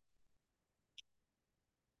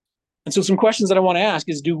 And so some questions that I want to ask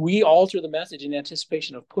is, do we alter the message in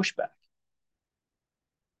anticipation of pushback?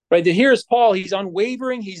 Right, that here is Paul. He's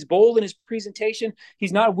unwavering. He's bold in his presentation.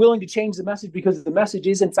 He's not willing to change the message because the message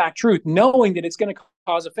is in fact truth, knowing that it's going to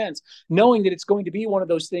cause offense, knowing that it's going to be one of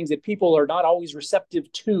those things that people are not always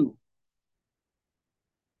receptive to.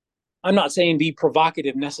 I'm not saying be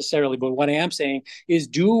provocative necessarily, but what I am saying is,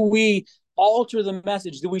 do we alter the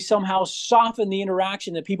message? Do we somehow soften the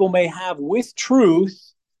interaction that people may have with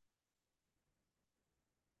truth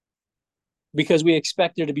because we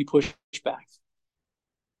expect there to be pushback?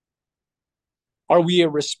 Are we a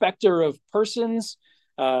respecter of persons?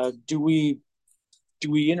 Do we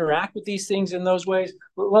Do we interact with these things in those ways?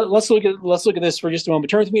 Let's look at this for just a moment.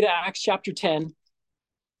 Turn with me to Acts chapter 10.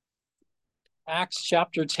 Acts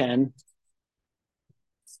chapter 10,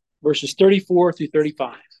 verses 34 through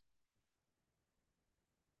 35.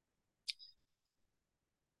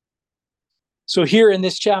 So here in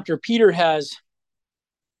this chapter, Peter has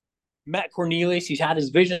met Cornelius. He's had his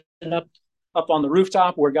vision up on the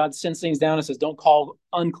rooftop where God sends things down and says, don't call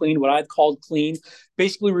unclean what I've called clean,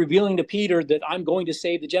 basically revealing to Peter that I'm going to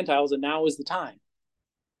save the Gentiles and now is the time.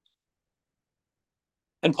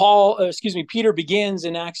 And Peter begins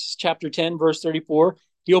in Acts chapter 10, verse 34.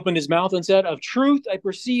 He opened his mouth and said, of truth, I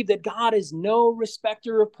perceive that God is no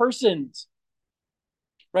respecter of persons.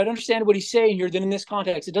 Right? Understand what he's saying here, that in this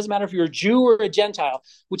context, it doesn't matter if you're a Jew or a Gentile,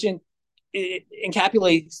 which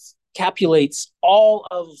encapsulates all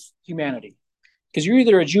of humanity. Because you're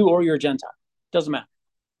either a Jew or you're a Gentile. Doesn't matter.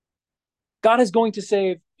 God is going to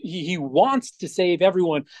save, he wants to save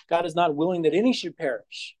everyone. God is not willing that any should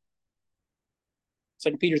perish.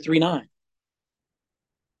 2 Peter 3:9.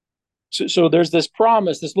 So there's this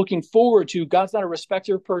promise, this looking forward to. God's not a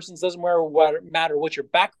respecter of persons. Doesn't matter what your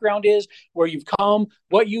background is, where you've come,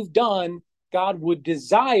 what you've done. God would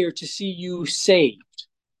desire to see you saved.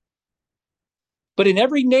 But in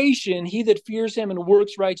every nation, he that fears him and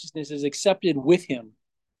works righteousness is accepted with him.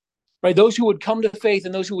 Right? Those who would come to faith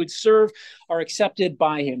and those who would serve are accepted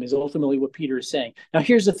by him, is ultimately what Peter is saying. Now,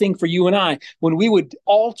 here's the thing for you and I. When we would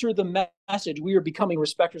alter the message, we are becoming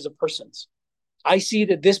respecters of persons. I see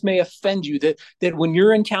that this may offend you, that when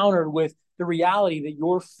you're encountered with the reality that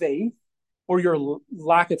your faith or your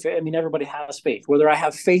lack of faith, I mean, everybody has faith, whether I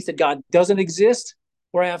have faith that God doesn't exist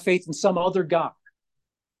or I have faith in some other God.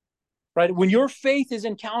 Right? When your faith is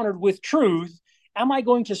encountered with truth, am I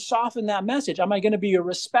going to soften that message? Am I going to be a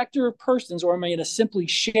respecter of persons, or am I going to simply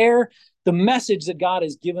share the message that God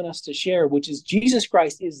has given us to share, which is Jesus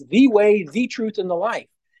Christ is the way, the truth, and the life,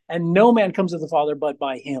 and no man comes to the Father but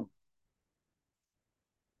by him?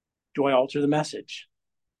 Do I alter the message?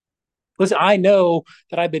 Listen, I know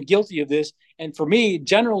that I've been guilty of this. And for me,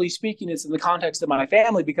 generally speaking, it's in the context of my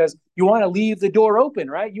family, because you want to leave the door open,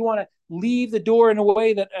 right? You want to leave the door in a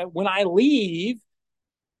way that when I leave,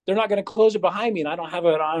 they're not going to close it behind me and I don't have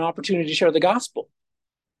an opportunity to share the gospel.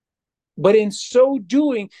 But in so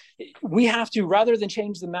doing, we have to, rather than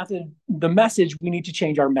change the message, we need to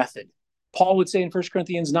change our method. Paul would say in 1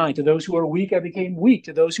 Corinthians 9, to those who are weak, I became weak.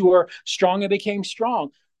 To those who are strong, I became strong.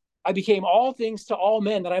 I became all things to all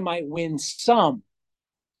men that I might win some.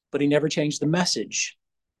 But he never changed the message.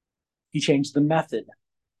 He changed the method.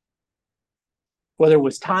 Whether it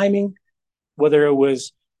was timing, whether it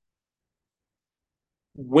was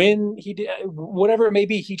when he did, whatever it may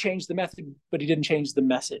be, he changed the method, but he didn't change the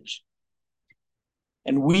message.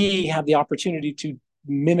 And we have the opportunity to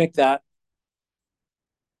mimic that.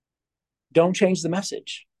 Don't change the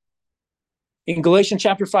message. In Galatians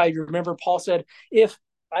chapter 5, you remember Paul said, if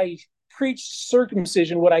I preached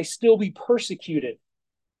circumcision, would I still be persecuted?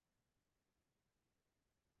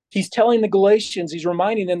 He's telling the Galatians, he's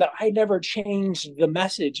reminding them that I never changed the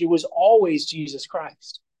message. It was always Jesus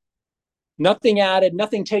Christ. Nothing added,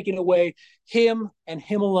 nothing taken away. Him and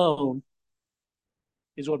him alone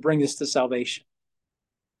is what brings us to salvation.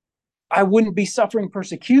 I wouldn't be suffering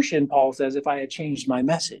persecution, Paul says, if I had changed my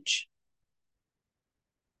message.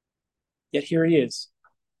 Yet here he is,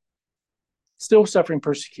 still suffering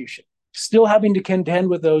persecution, still having to contend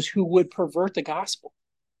with those who would pervert the gospel.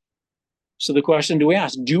 So the question do we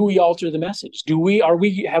ask, do we alter the message?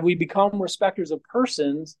 Have we become respecters of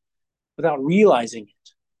persons without realizing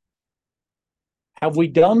it? Have we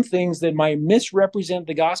done things that might misrepresent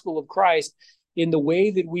the gospel of Christ in the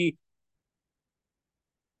way that we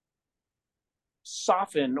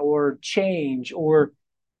soften or change or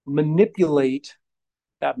manipulate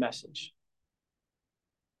that message?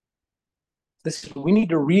 Listen, we need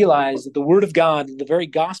to realize that the word of God, the very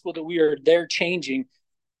gospel that we are there changing,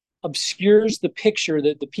 obscures the picture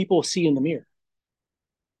that the people see in the mirror.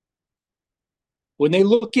 When they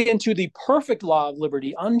look into the perfect law of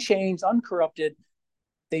liberty, unchanged, uncorrupted,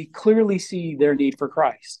 they clearly see their need for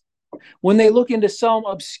Christ. When they look into some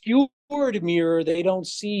obscured mirror, they don't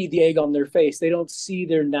see the egg on their face. They don't see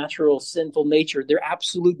their natural sinful nature, their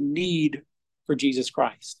absolute need for Jesus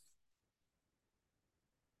Christ.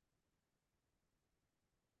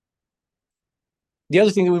 The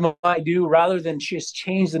other thing that we might do, rather than just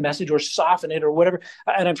change the message or soften it or whatever,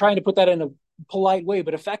 and I'm trying to put that in a polite way,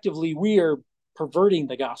 but effectively we are perverting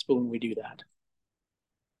the gospel when we do that.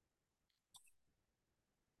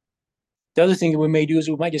 The other thing that we may do is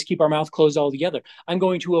we might just keep our mouth closed altogether. I'm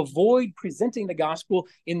going to avoid presenting the gospel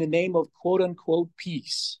in the name of quote unquote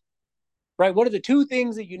peace. right? What are the two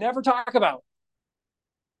things that you never talk about?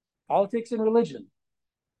 Politics and religion.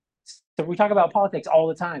 So we talk about politics all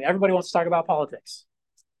the time. Everybody wants to talk about politics.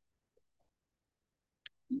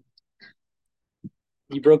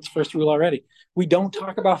 You broke the first rule already. We don't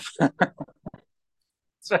talk about.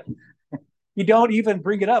 You don't even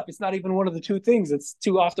bring it up. It's not even one of the two things. It's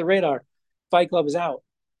too off the radar. Fight Club is out,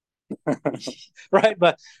 right?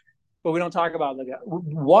 But we don't talk about it.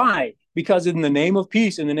 Why? Because in the name of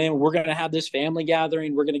peace, in the name of we're going to have this family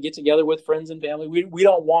gathering, we're going to get together with friends and family. We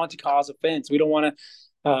don't want to cause offense. We don't want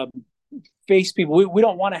to face people. We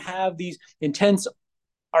don't want to have these intense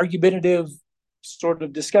argumentative sort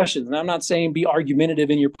of discussions. And I'm not saying be argumentative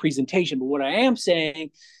in your presentation, but what I am saying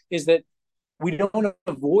is that we don't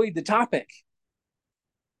avoid the topic,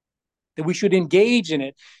 that we should engage in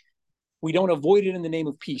it. We don't avoid it in the name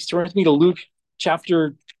of peace. Turn with me to Luke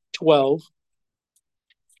chapter 12.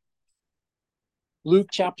 Luke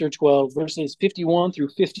chapter 12, verses 51 through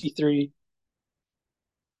 53.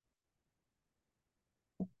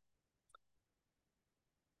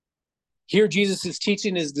 Here Jesus is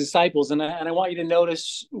teaching his disciples, and I want you to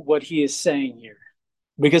notice what he is saying here,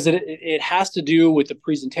 because it has to do with the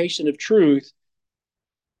presentation of truth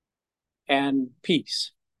and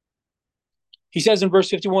peace. He says in verse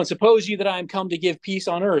 51, suppose you that I am come to give peace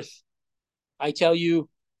on earth. I tell you,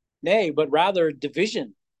 nay, but rather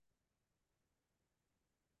division.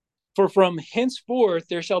 For from henceforth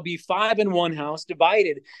there shall be 5 in one house,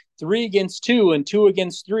 divided 3 against 2, and 2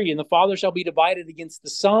 against 3. And the father shall be divided against the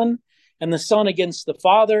son, and the son against the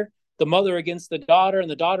father, the mother against the daughter, and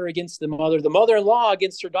the daughter against the mother-in-law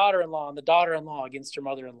against her daughter-in-law, and the daughter-in-law against her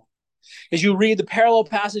mother-in-law. As you read the parallel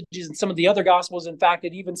passages in some of the other gospels, in fact,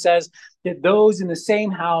 it even says that those in the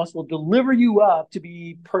same house will deliver you up to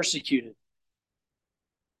be persecuted.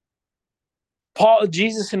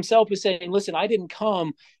 Jesus himself is saying, listen, I didn't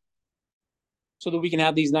come so that we can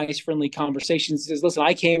have these nice, friendly conversations. He says, listen,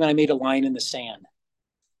 I came and I made a line in the sand.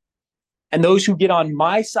 And those who get on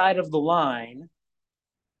my side of the line,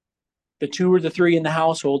 the 2 or the 3 in the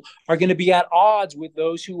household, are going to be at odds with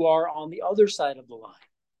those who are on the other side of the line.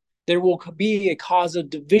 There will be a cause of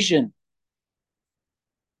division.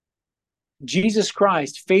 Jesus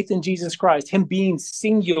Christ, faith in Jesus Christ, him being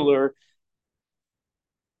singular,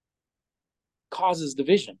 causes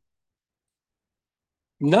division.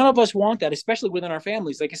 None of us want that, especially within our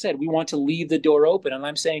families. Like I said, we want to leave the door open, and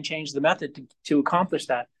I'm saying change the method to accomplish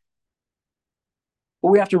that. But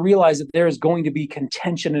we have to realize that there is going to be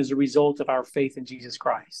contention as a result of our faith in Jesus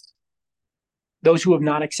Christ. Those who have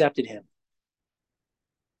not accepted him.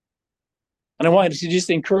 And I wanted to just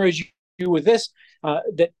encourage you with this,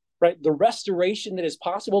 that right, the restoration that is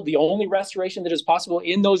possible, the only restoration that is possible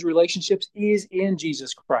in those relationships is in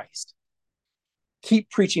Jesus Christ.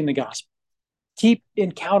 Keep preaching the gospel. Keep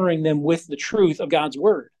encountering them with the truth of God's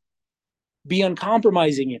word. Be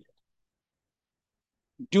uncompromising in it.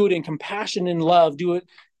 Do it in compassion and love. Do it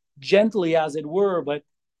gently, as it were, but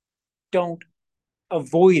don't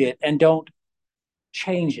avoid it and don't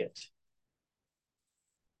change it.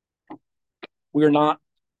 We are not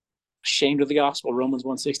ashamed of the gospel, Romans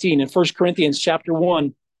 1:16. In 1 Corinthians chapter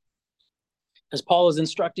 1, as Paul is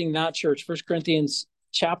instructing that church, 1 Corinthians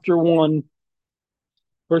chapter 1,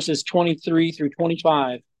 verses 23 through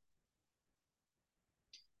 25,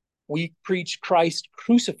 we preach Christ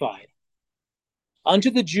crucified. Unto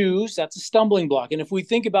the Jews, that's a stumbling block. And if we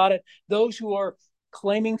think about it, those who are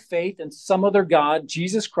claiming faith in some other God,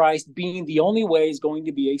 Jesus Christ being the only way, is going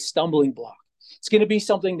to be a stumbling block. It's going to be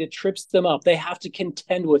something that trips them up. They have to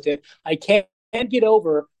contend with it. I can't get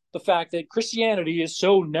over the fact that Christianity is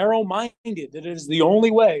so narrow-minded that it is the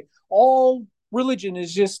only way. All religion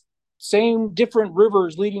is just same different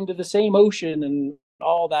rivers leading to the same ocean and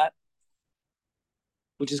all that,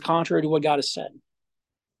 which is contrary to what God has said.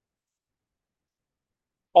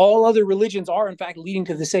 All other religions are, in fact, leading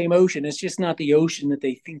to the same ocean. It's just not the ocean that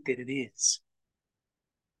they think that it is.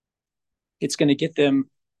 It's going to get them.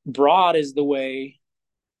 Broad is the way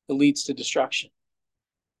that leads to destruction.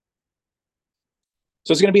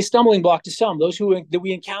 So it's going to be a stumbling block to some. Those that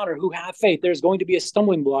we encounter who have faith, there's going to be a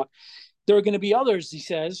stumbling block. There are going to be others, he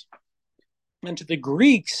says, and to the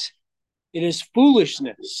Greeks, it is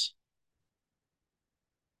foolishness.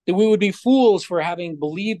 That we would be fools for having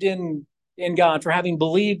believed in God, for having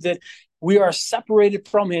believed that we are separated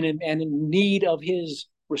from him and in need of his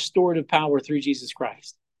restorative power through Jesus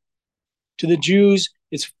Christ. To the Jews,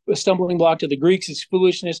 it's a stumbling block. To the Greeks, it's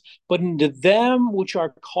foolishness. But unto them which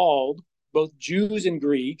are called, both Jews and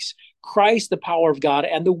Greeks, Christ, the power of God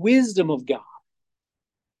and the wisdom of God.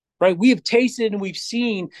 Right? We have tasted and we've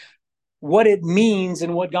seen what it means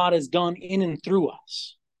and what God has done in and through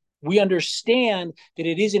us. We understand that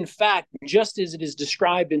it is in fact just as it is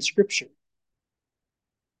described in Scripture.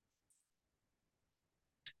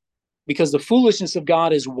 Because the foolishness of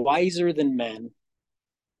God is wiser than men,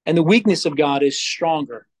 and the weakness of God is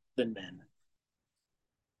stronger than men.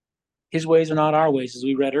 His ways are not our ways, as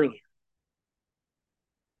we read earlier.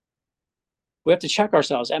 We have to check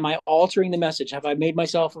ourselves. Am I altering the message? Have I made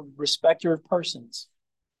myself a respecter of persons?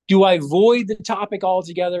 Do I avoid the topic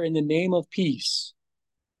altogether in the name of peace?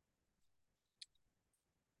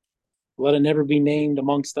 Let it never be named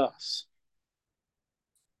amongst us.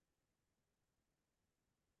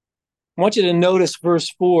 I want you to notice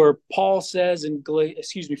verse 4. Paul says in 1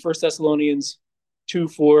 Thessalonians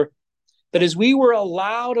 2:4, that as we were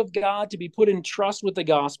allowed of God to be put in trust with the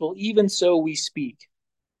gospel, even so we speak,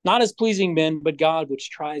 not as pleasing men, but God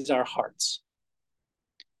which tries our hearts.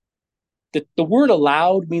 The word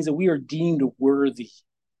allowed means that we are deemed worthy.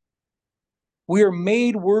 We are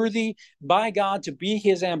made worthy by God to be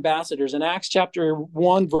his ambassadors. In Acts chapter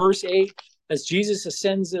 1, verse 8, as Jesus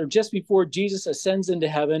ascends, or just before Jesus ascends into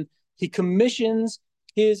heaven, he commissions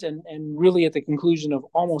his, and really at the conclusion of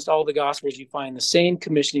almost all the Gospels, you find the same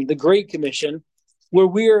commissioning, the Great Commission, where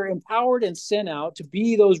we are empowered and sent out to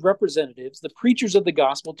be those representatives, the preachers of the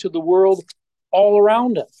gospel to the world all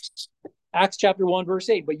around us. Acts chapter 1, verse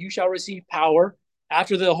 8, but you shall receive power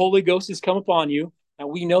after the Holy Ghost has come upon you. Now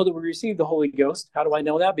we know that we receive the Holy Ghost. How do I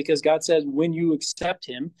know that? Because God says when you accept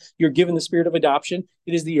him, you're given the spirit of adoption.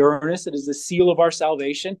 It is the earnest, it is the seal of our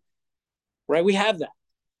salvation. Right? We have that.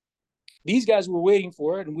 These guys were waiting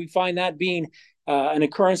for it, and we find that being an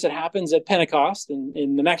occurrence that happens at Pentecost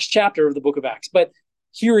in the next chapter of the book of Acts. But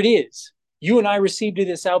here it is. You and I received it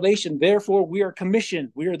as salvation. Therefore, we are commissioned.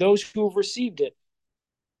 We are those who have received it.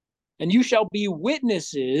 And you shall be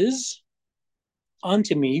witnesses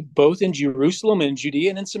unto me, both in Jerusalem and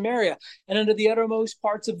Judea and in Samaria, and unto the uttermost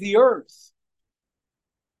parts of the earth.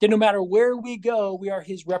 That no matter where we go, we are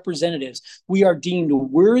his representatives. We are deemed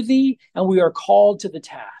worthy, and we are called to the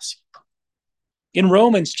task. In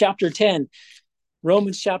Romans chapter 10,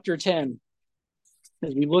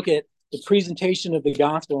 as we look at the presentation of the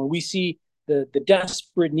gospel, and we see the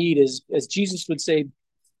desperate need, as Jesus would say,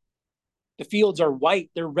 the fields are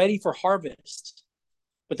white, they're ready for harvest,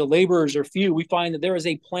 but the laborers are few. We find that there is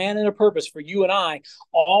a plan and a purpose for you and I,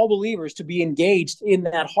 all believers, to be engaged in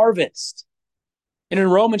that harvest. And in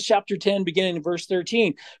Romans chapter 10, beginning in verse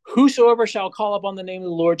 13, whosoever shall call upon the name of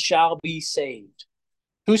the Lord shall be saved.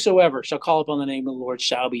 Whosoever shall call upon the name of the Lord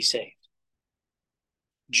shall be saved.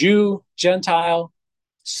 Jew, Gentile,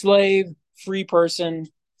 slave, free person,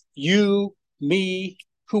 you, me,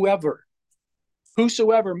 whoever.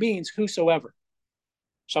 Whosoever means whosoever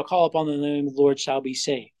shall call upon the name of the Lord shall be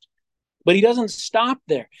saved. But he doesn't stop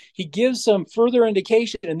there. He gives some further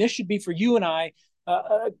indication, and this should be for you and I,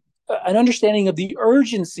 an understanding of the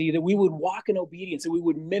urgency that we would walk in obedience, that we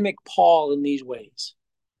would mimic Paul in these ways.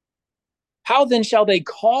 How then shall they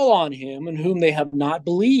call on him in whom they have not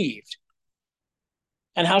believed?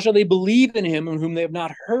 And how shall they believe in him in whom they have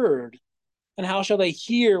not heard? And how shall they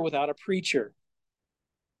hear without a preacher?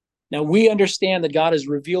 Now, we understand that God has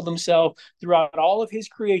revealed himself throughout all of his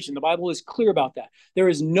creation. The Bible is clear about that. There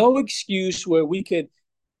is no excuse where we could,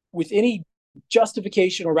 with any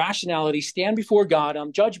justification or rationality, stand before God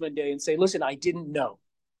on Judgment Day and say, listen, I didn't know.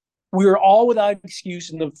 We are all without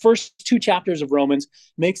excuse, and the first 2 chapters of Romans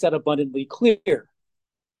makes that abundantly clear.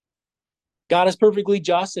 God is perfectly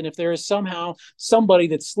just, and if there is somehow somebody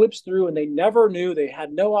that slips through and they never knew, they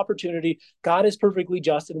had no opportunity, God is perfectly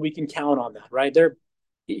just, and we can count on that, right?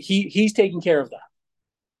 He's taking care of that.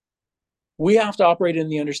 We have to operate in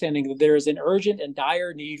the understanding that there is an urgent and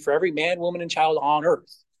dire need for every man, woman, and child on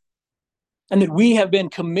earth, and that we have been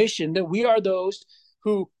commissioned, that we are those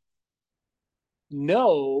who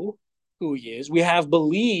know who he is. We have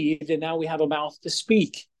believed, and now we have a mouth to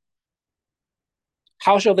speak.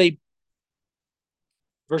 How shall they,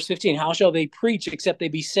 verse 15, how shall they preach except they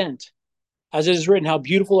be sent? As it is written, how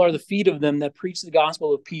beautiful are the feet of them that preach the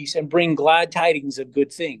gospel of peace and bring glad tidings of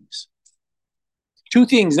good things. 2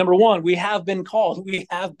 things. Number 1, we have been called. We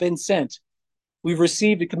have been sent. We've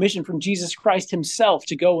received a commission from Jesus Christ himself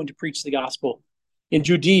to go and to preach the gospel in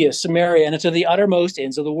Judea, Samaria, and to the uttermost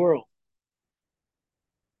ends of the world.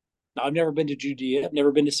 Now, I've never been to Judea. I've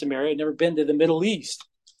never been to Samaria. I've never been to the Middle East.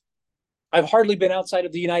 I've hardly been outside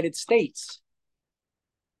of the United States.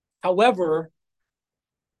 However,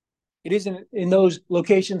 it isn't in those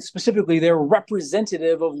locations specifically, they're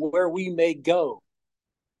representative of where we may go.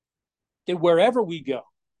 That wherever we go,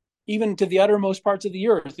 even to the uttermost parts of the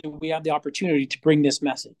earth, we have the opportunity to bring this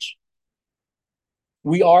message.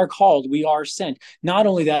 We are called. We are sent. Not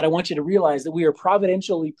only that, I want you to realize that we are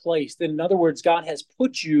providentially placed. That, in other words, God has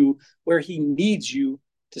put you where he needs you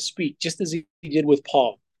to speak, just as he did with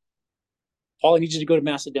Paul. Paul, I need you to go to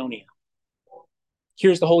Macedonia.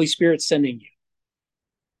 Here's the Holy Spirit sending you.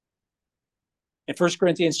 In 1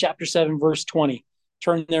 Corinthians chapter 7, verse 20.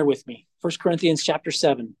 Turn there with me. 1 Corinthians chapter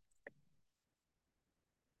 7.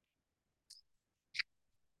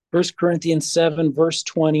 1 Corinthians 7, verse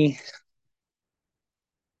 20.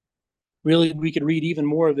 Really, we could read even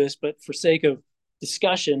more of this, but for sake of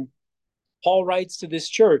discussion, Paul writes to this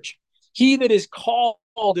church, he that is called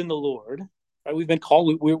in the Lord, right? We've been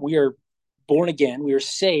called, we are born again, we are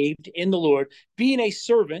saved in the Lord, being a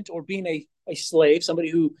servant or being a slave,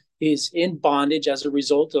 somebody who is in bondage as a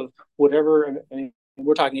result of whatever, I mean,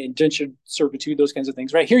 we're talking indentured servitude, those kinds of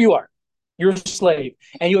things, right? Here you are, you're a slave,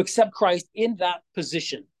 and you accept Christ in that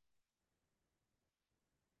position.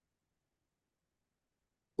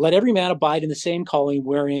 Let every man abide in the same calling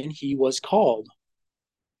wherein he was called.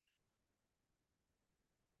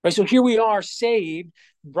 Right, so here we are, saved,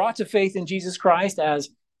 brought to faith in Jesus Christ as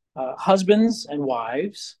husbands and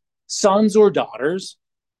wives, sons or daughters,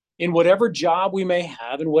 in whatever job we may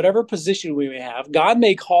have, in whatever position we may have. God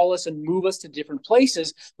may call us and move us to different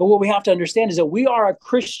places, but what we have to understand is that we are a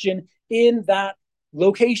Christian in that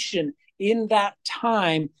location, in that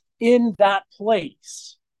time, in that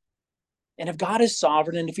place. And if God is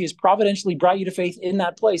sovereign and if he has providentially brought you to faith in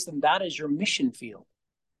that place, then that is your mission field.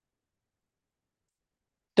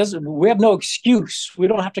 We have no excuse. We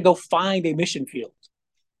don't have to go find a mission field.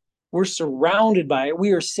 We're surrounded by it.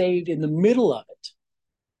 We are saved in the middle of it.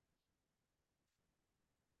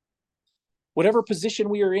 Whatever position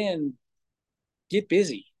we are in, get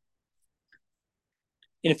busy.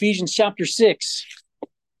 In Ephesians chapter 6,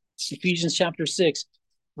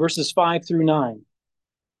 verses 5 through 9.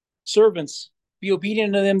 Servants, be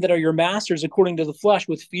obedient to them that are your masters according to the flesh,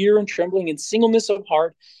 with fear and trembling and singleness of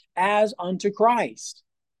heart, as unto Christ.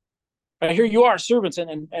 Right, here you are, servants,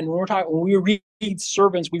 and when we read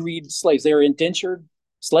servants, we read slaves. They are indentured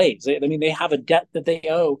slaves. They have a debt that they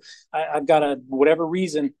owe. I've got whatever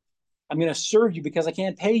reason, I'm going to serve you because I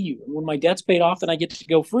can't pay you. And when my debt's paid off, then I get to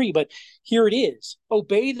go free. But here it is.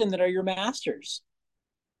 Obey them that are your masters.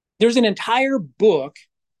 There's an entire book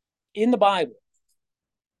in the Bible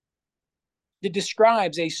that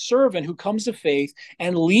describes a servant who comes to faith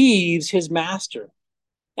and leaves his master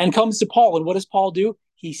and comes to Paul. And what does Paul do?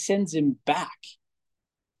 He sends him back.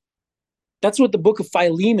 That's what the book of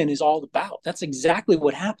Philemon is all about. That's exactly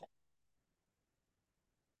what happened.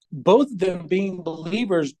 Both of them being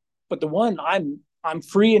believers, but the one, I'm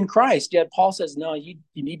free in Christ. Yet Paul says, no, you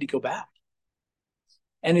need to go back.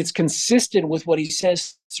 And it's consistent with what he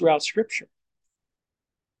says throughout Scripture.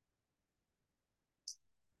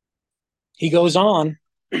 He goes on,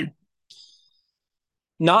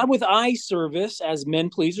 not with eye service as men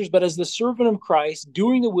pleasers, but as the servant of Christ,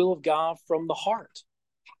 doing the will of God from the heart.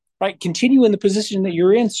 Right? Continue in the position that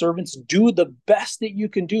you're in, servants. Do the best that you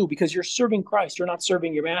can do because you're serving Christ. You're not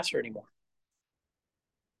serving your master anymore.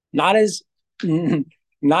 Not as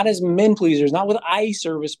men pleasers, not with eye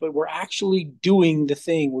service, but we're actually doing the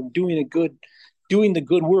thing. We're doing the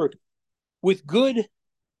good work with good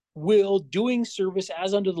will, doing service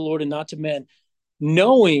as unto the Lord and not to men,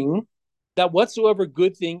 knowing that whatsoever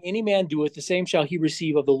good thing any man doeth, the same shall he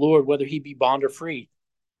receive of the Lord, whether he be bond or free.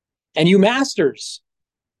 And you masters,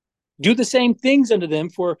 do the same things unto them,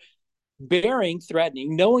 for bearing,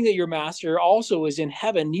 threatening, knowing that your master also is in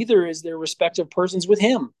heaven, neither is there respect of persons with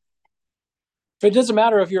him. It doesn't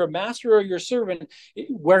matter if you're a master or you're a servant,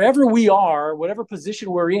 wherever we are, whatever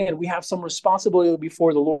position we're in, we have some responsibility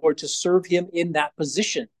before the Lord to serve him in that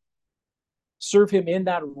position. Serve him in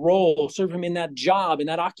that role, serve him in that job, in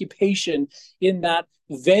that occupation, in that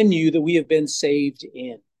venue that we have been saved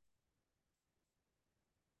in.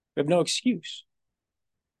 We have no excuse.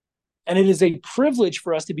 And it is a privilege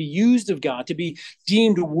for us to be used of God, to be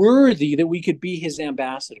deemed worthy that we could be his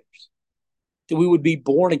ambassadors, that we would be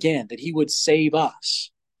born again, that he would save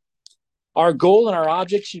us. Our goal and our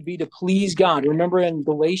object should be to please God. Remember in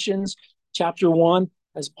Galatians chapter 1,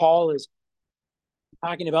 as Paul is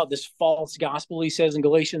talking about this false gospel, he says in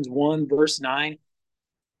Galatians 1, verse 9,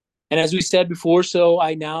 and as we said before, so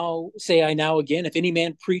I now again, if any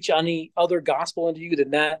man preach any other gospel unto you than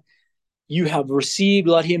that you have received,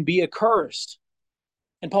 let him be accursed.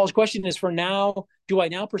 And Paul's question is, for now, do I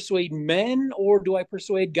now persuade men or do I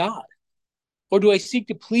persuade God? Or do I seek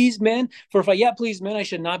to please men? For if I yet please men, I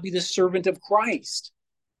should not be the servant of Christ.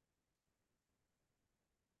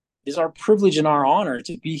 It is our privilege and our honor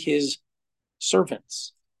to be his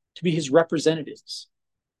servants, to be his representatives.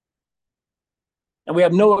 And we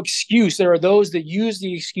have no excuse. There are those that use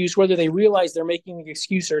the excuse, whether they realize they're making the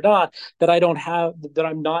excuse or not, that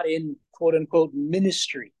I'm not in quote unquote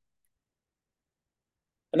ministry.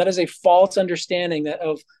 And that is a false understanding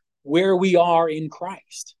of where we are in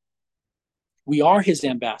Christ. We are his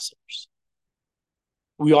ambassadors.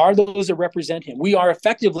 We are those that represent him. We are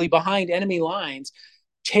effectively behind enemy lines,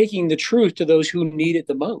 taking the truth to those who need it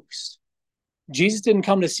the most. Jesus didn't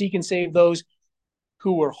come to seek and save those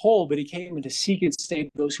who were whole, but he came to seek and save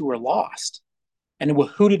those who were lost. And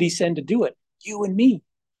who did he send to do it? You and me.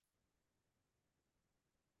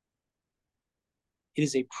 It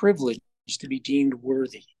is a privilege to be deemed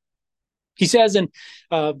worthy. He says in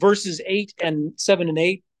verses 7 and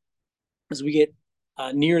 8, as we get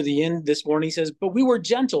near the end this morning, he says, but we were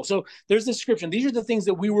gentle. So there's the description. These are the things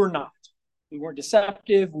that we were not. We weren't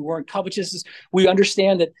deceptive. We weren't covetous. We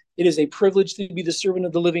understand that it is a privilege to be the servant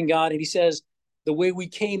of the living God. And he says, the way we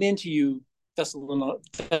came into you,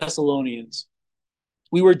 Thessalonians,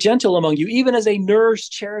 we were gentle among you, even as a nurse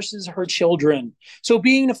cherishes her children. So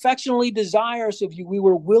being affectionately desirous of you, we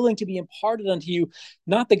were willing to be imparted unto you,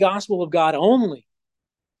 not the gospel of God only,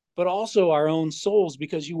 but also our own souls,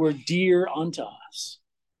 because you were dear unto us.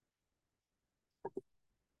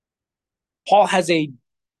 Paul has a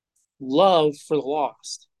love for the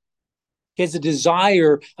lost. He has a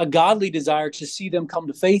desire, a godly desire, to see them come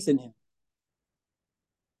to faith in him.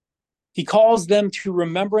 He calls them to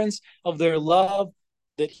remembrance of their love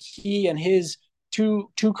that he and his two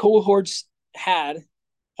cohorts had,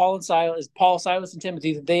 Paul, Silas, and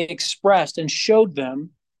Timothy, that they expressed and showed them.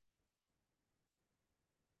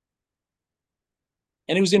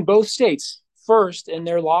 And it was in both states, first in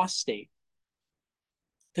their lost state,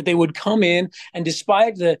 that they would come in, and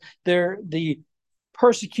despite the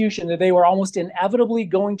persecution that they were almost inevitably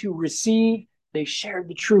going to receive, they shared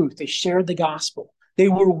the truth. They shared the gospel. They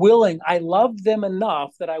were willing. I loved them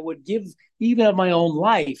enough that I would give even of my own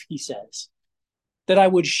life, he says, that I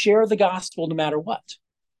would share the gospel no matter what.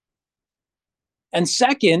 And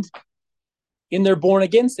second, in their born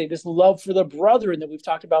again state, this love for the brethren that we've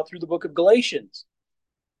talked about through the book of Galatians.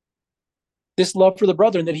 This love for the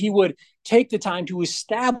brethren, that he would take the time to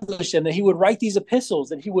establish them, that he would write these epistles,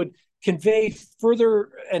 that he would convey further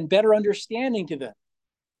and better understanding to them.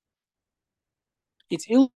 It's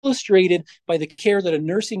illustrated by the care that a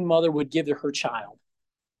nursing mother would give to her child.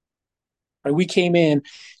 Right? We came in,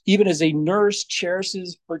 even as a nurse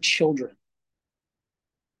cherishes her children.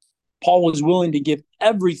 Paul was willing to give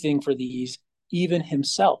everything for these, even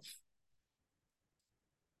himself.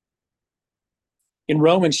 In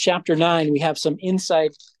Romans chapter 9, we have some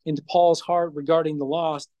insight into Paul's heart regarding the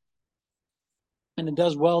lost. And it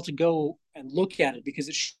does well to go and look at it, because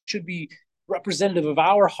it should be representative of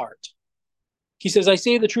our heart. He says, I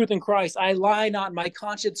say the truth in Christ. I lie not. My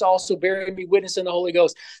conscience also bearing me witness in the Holy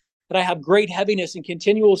Ghost, that I have great heaviness and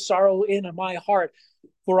continual sorrow in my heart.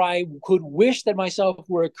 For I could wish that myself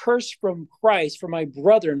were accursed from Christ for my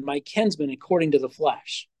brethren, my kinsmen, according to the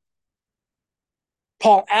flesh.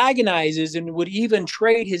 Paul agonizes and would even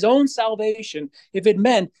trade his own salvation if it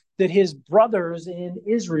meant that his brothers in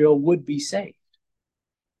Israel would be saved.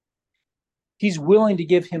 He's willing to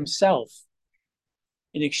give himself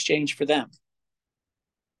in exchange for them.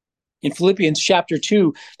 In Philippians chapter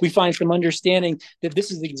 2, we find some understanding that this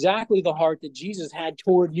is exactly the heart that Jesus had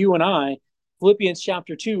toward you and I. Philippians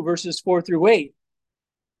chapter 2, verses 4 through 8.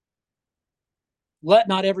 Look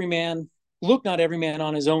not every man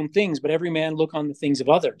on his own things, but every man look on the things of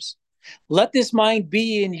others. Let this mind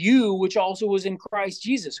be in you, which also was in Christ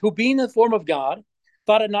Jesus, who being in the form of God,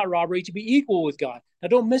 thought it not robbery to be equal with God. Now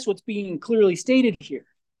don't miss what's being clearly stated here.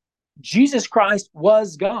 Jesus Christ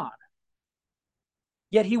was God.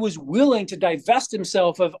 Yet he was willing to divest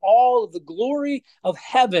himself of all of the glory of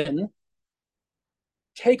heaven,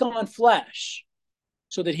 take on flesh,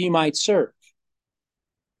 so that he might serve.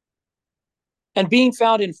 And being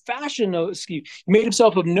found in fashion, he made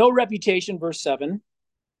himself of no reputation, verse 7,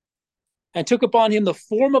 and took upon him the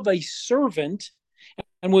form of a servant,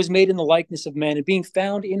 and was made in the likeness of men. And being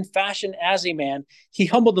found in fashion as a man, he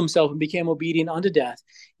humbled himself and became obedient unto death,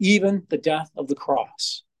 even the death of the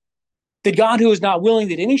cross. That God, who is not willing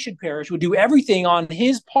that any should perish, would do everything on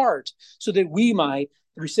his part so that we might,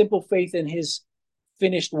 through simple faith in his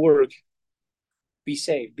finished work, be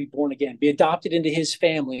saved, be born again, be adopted into his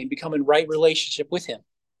family, and become in right relationship with him.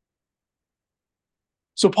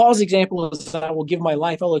 So Paul's example is, I will give my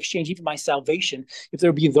life, I will exchange even my salvation if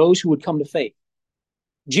there be those who would come to faith.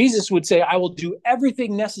 Jesus would say, I will do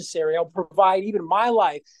everything necessary. I'll provide even my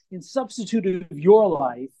life in substitute of your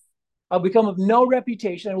life. I'll become of no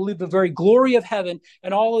reputation. I will leave the very glory of heaven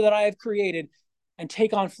and all that I have created and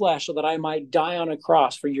take on flesh so that I might die on a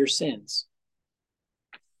cross for your sins.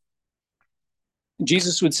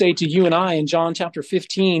 Jesus would say to you and I in John chapter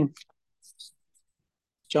 15,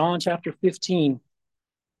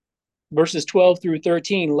 verses 12 through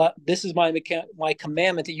 13, this is my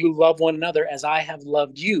commandment, that you love one another as I have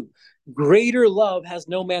loved you. Greater love has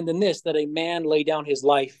no man than this, that a man lay down his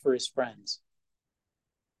life for his friends.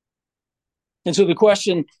 And so the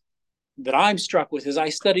question that I'm struck with as I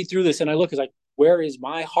study through this and I look is like, where is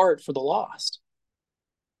my heart for the lost?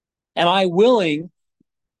 Am I willing?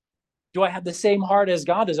 Do I have the same heart as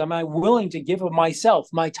God is? Am I willing to give of myself,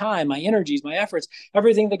 my time, my energies, my efforts,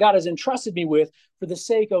 everything that God has entrusted me with for the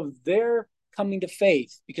sake of their coming to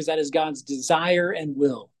faith? Because that is God's desire and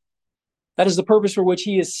will. That is the purpose for which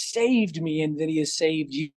he has saved me and that he has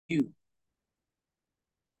saved you.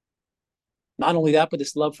 Not only that, but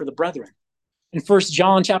this love for the brethren. In 1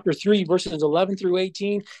 John chapter 3, verses 11 through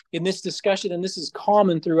 18, in this discussion, and this is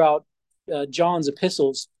common throughout John's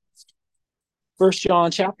epistles, 1 John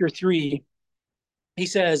chapter 3, he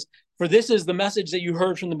says, "For this is the message that you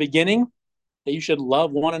heard from the beginning, that you should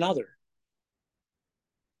love one another.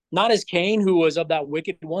 Not as Cain, who was of that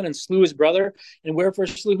wicked one and slew his brother. And wherefore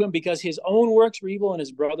slew him? Because his own works were evil and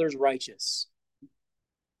his brother's righteous."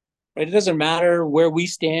 Right? It doesn't matter where we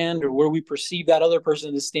stand or where we perceive that other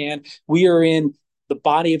person to stand. We are in the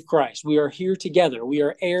body of Christ. We are here together. We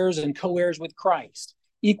are heirs and co-heirs with Christ,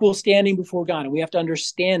 equal standing before God. And we have to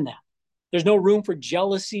understand that. There's no room for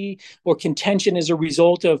jealousy or contention as a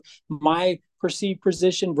result of my perceived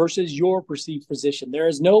position versus your perceived position. There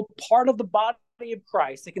is no part of the body of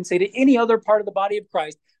Christ that can say to any other part of the body of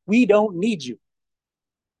Christ, we don't need you.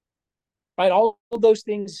 Right? All of those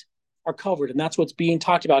things are covered, and that's what's being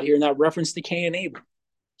talked about here in that reference to Cain and Abel.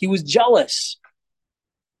 He was jealous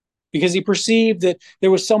because he perceived that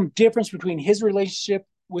there was some difference between his relationship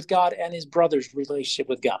with God and his brother's relationship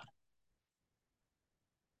with God.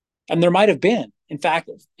 And there might have been. In fact,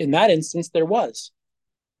 in that instance, there was.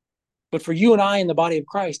 But for you and I in the body of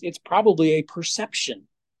Christ, it's probably a perception,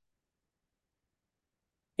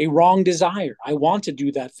 a wrong desire. I want to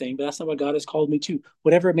do that thing, but that's not what God has called me to,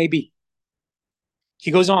 whatever it may be.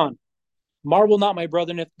 He goes on, "Marvel not, my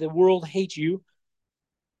brethren, if the world hates you."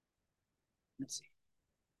 Let's see.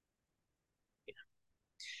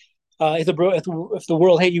 If the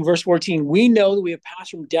world hate you, verse 14, "We know that we have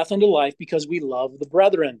passed from death unto life because we love the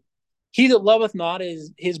brethren. He that loveth not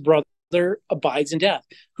his brother abides in death.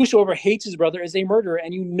 Whosoever hates his brother is a murderer,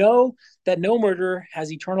 and you know that no murderer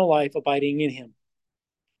has eternal life abiding in him.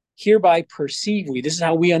 Hereby perceive we," this is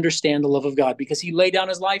how we understand the love of God, because he laid down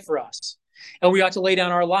his life for us. And we ought to lay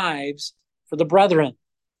down our lives for the brethren.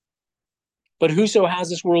 "But whoso has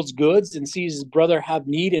this world's goods and sees his brother have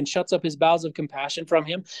need and shuts up his bowels of compassion from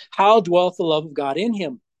him, how dwelleth the love of God in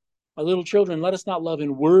him? My little children, let us not love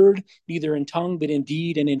in word, neither in tongue, but in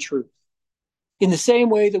deed and in truth." In the same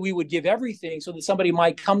way that we would give everything so that somebody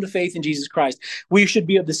might come to faith in Jesus Christ, we should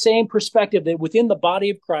be of the same perspective that within the body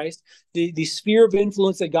of Christ, the sphere of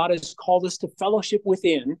influence that God has called us to fellowship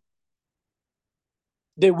within,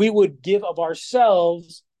 that we would give of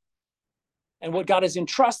ourselves and what God has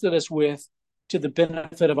entrusted us with to the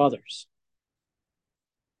benefit of others.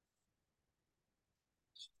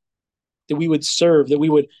 That we would serve, that we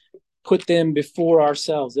would put them before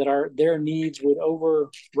ourselves, that their needs would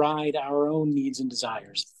override our own needs and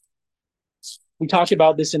desires. We talked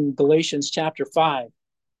about this in Galatians chapter 5.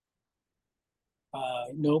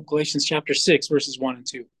 Galatians chapter 6, verses 1 and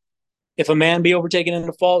 2. "If a man be overtaken in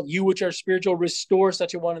a fault, you which are spiritual, restore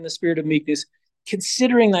such a one in the spirit of meekness,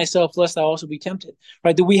 considering thyself, lest thou also be tempted."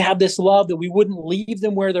 Right? That we have this love, that we wouldn't leave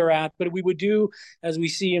them where they're at, but we would do, as we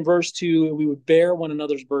see in verse 2, we would bear one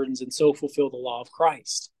another's burdens and so fulfill the law of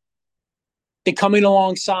Christ. That coming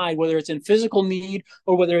alongside, whether it's in physical need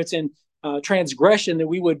or whether it's in transgression, that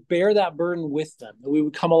we would bear that burden with them, that we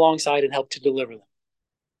would come alongside and help to deliver them.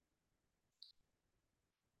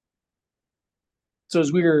 So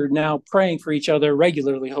as we are now praying for each other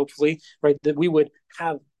regularly, hopefully, right, that we would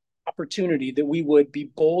have opportunity, that we would be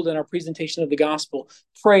bold in our presentation of the gospel,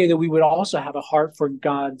 pray that we would also have a heart for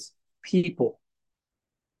God's people.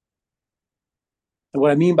 And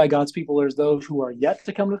what I mean by God's people is those who are yet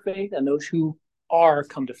to come to faith and those who are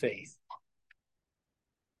come to faith.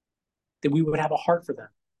 That we would have a heart for them,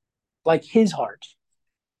 like his heart.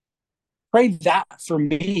 Pray that for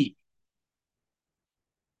me.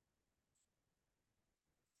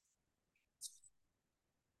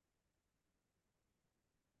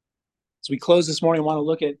 As we close this morning, I want to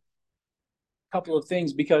look at a couple of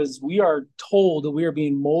things, because we are told that we are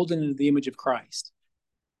being molded into the image of Christ.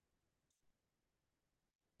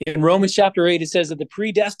 In Romans chapter 8, it says that the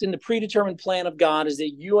predestined, the predetermined plan of God is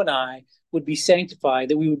that you and I would be sanctified,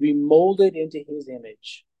 that we would be molded into his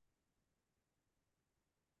image.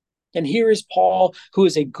 And here is Paul, who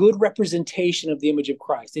is a good representation of the image of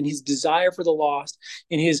Christ in his desire for the lost,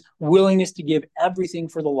 in his willingness to give everything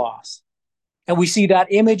for the lost. And we see that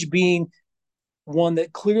image being one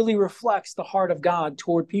that clearly reflects the heart of God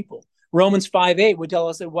toward people. Romans 5:8 would tell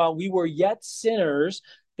us that while we were yet sinners,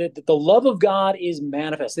 that the love of God is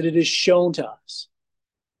manifest, that it is shown to us.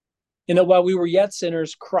 And that while we were yet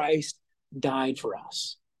sinners, Christ died for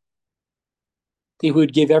us. He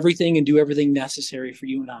would give everything and do everything necessary for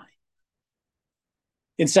you and I.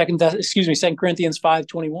 In 2 Corinthians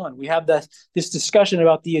 5:21, we have this discussion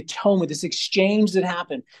about the atonement, this exchange that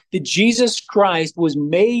happened, that Jesus Christ was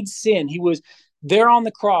made sin. He was there on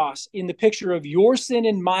the cross in the picture of your sin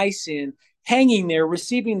and my sin, hanging there,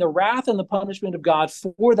 receiving the wrath and the punishment of God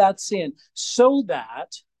for that sin, so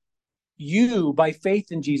that you, by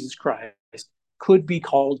faith in Jesus Christ, could be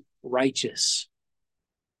called righteous.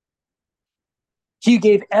 He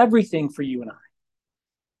gave everything for you and I.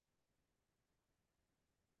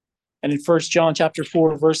 And in 1 John chapter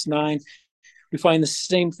 4, verse 9, we find the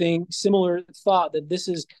same thing, similar thought, that this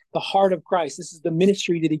is the heart of Christ. This is the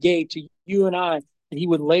ministry that he gave to you and I, and he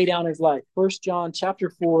would lay down his life. 1 John chapter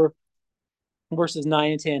 4, verses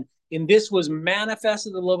 9 and 10. In this was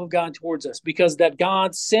manifested the love of God towards us, because that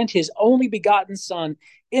God sent his only begotten Son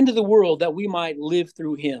into the world that we might live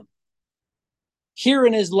through him.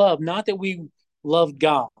 Herein is love, not that we loved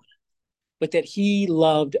God, but that he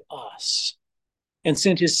loved us and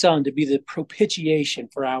sent his Son to be the propitiation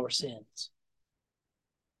for our sins.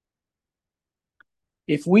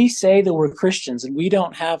 If we say that we're Christians and we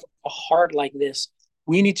don't have a heart like this,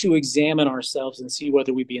 we need to examine ourselves and see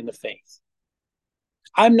whether we be in the faith.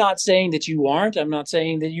 I'm not saying that you aren't. I'm not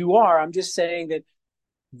saying that you are. I'm just saying that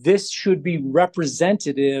this should be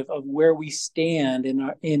representative of where we stand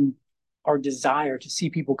in our desire to see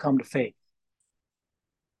people come to faith.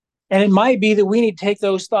 And it might be that we need to take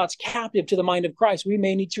those thoughts captive to the mind of Christ. We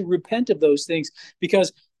may need to repent of those things,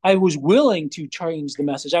 because I was willing to change the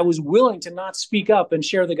message. I was willing to not speak up and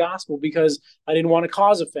share the gospel because I didn't want to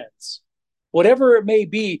cause offense. Whatever it may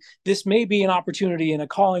be, this may be an opportunity and a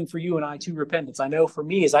calling for you and I to repentance. I know for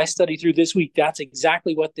me, as I studied through this week, that's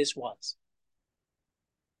exactly what this was.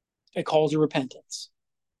 A call to repentance.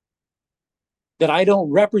 That I don't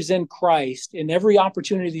represent Christ in every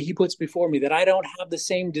opportunity that he puts before me, that I don't have the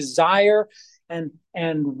same desire and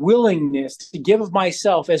willingness to give of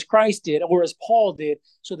myself as Christ did, or as Paul did,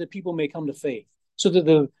 so that people may come to faith, so that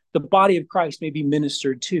the body of Christ may be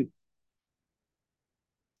ministered to.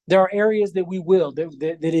 There are areas that we will,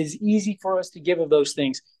 that is easy for us to give of those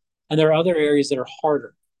things, and there are other areas that are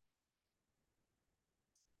harder.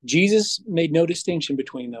 Jesus made no distinction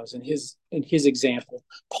between those in his example.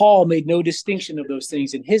 Paul made no distinction of those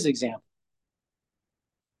things in his example.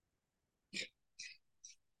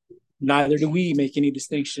 Neither do we make any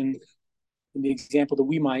distinction in the example that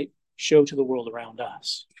we might show to the world around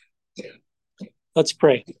us. Let's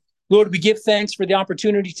pray. Lord, we give thanks for the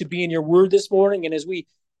opportunity to be in your word this morning. And as we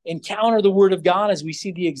encounter the word of God, as we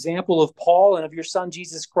see the example of Paul and of your Son,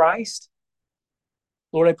 Jesus Christ,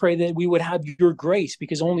 Lord, I pray that we would have your grace,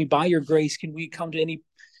 because only by your grace can we come to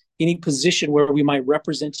any position where we might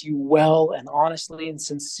represent you well and honestly and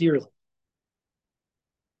sincerely.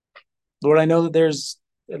 Lord, I know that there's,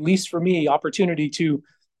 at least for me, opportunity to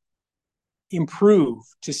improve,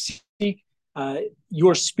 to seek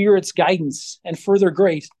your Spirit's guidance and further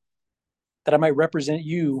grace, that I might represent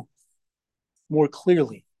you more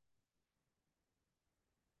clearly,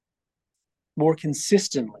 more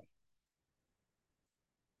consistently.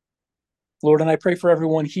 Lord, and I pray for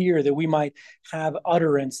everyone here that we might have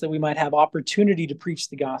utterance, that we might have opportunity to preach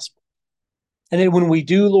the gospel. And that when we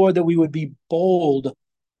do, Lord, that we would be bold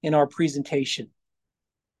in our presentation,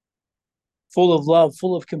 full of love,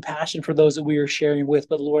 full of compassion for those that we are sharing with,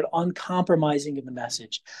 but Lord, uncompromising in the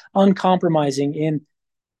message, uncompromising in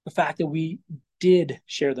the fact that we did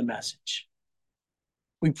share the message.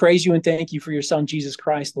 We praise you and thank you for your Son, Jesus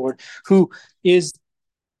Christ, Lord, who is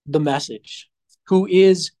the message, who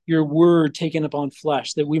is your word taken upon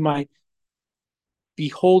flesh, that we might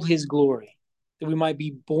behold his glory, that we might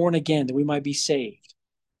be born again, that we might be saved.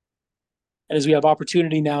 And as we have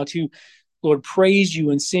opportunity now to, Lord, praise you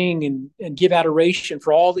and sing and give adoration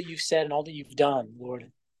for all that you've said and all that you've done,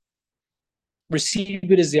 Lord,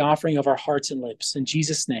 receive it as the offering of our hearts and lips. In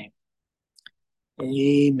Jesus' name,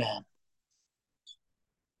 amen.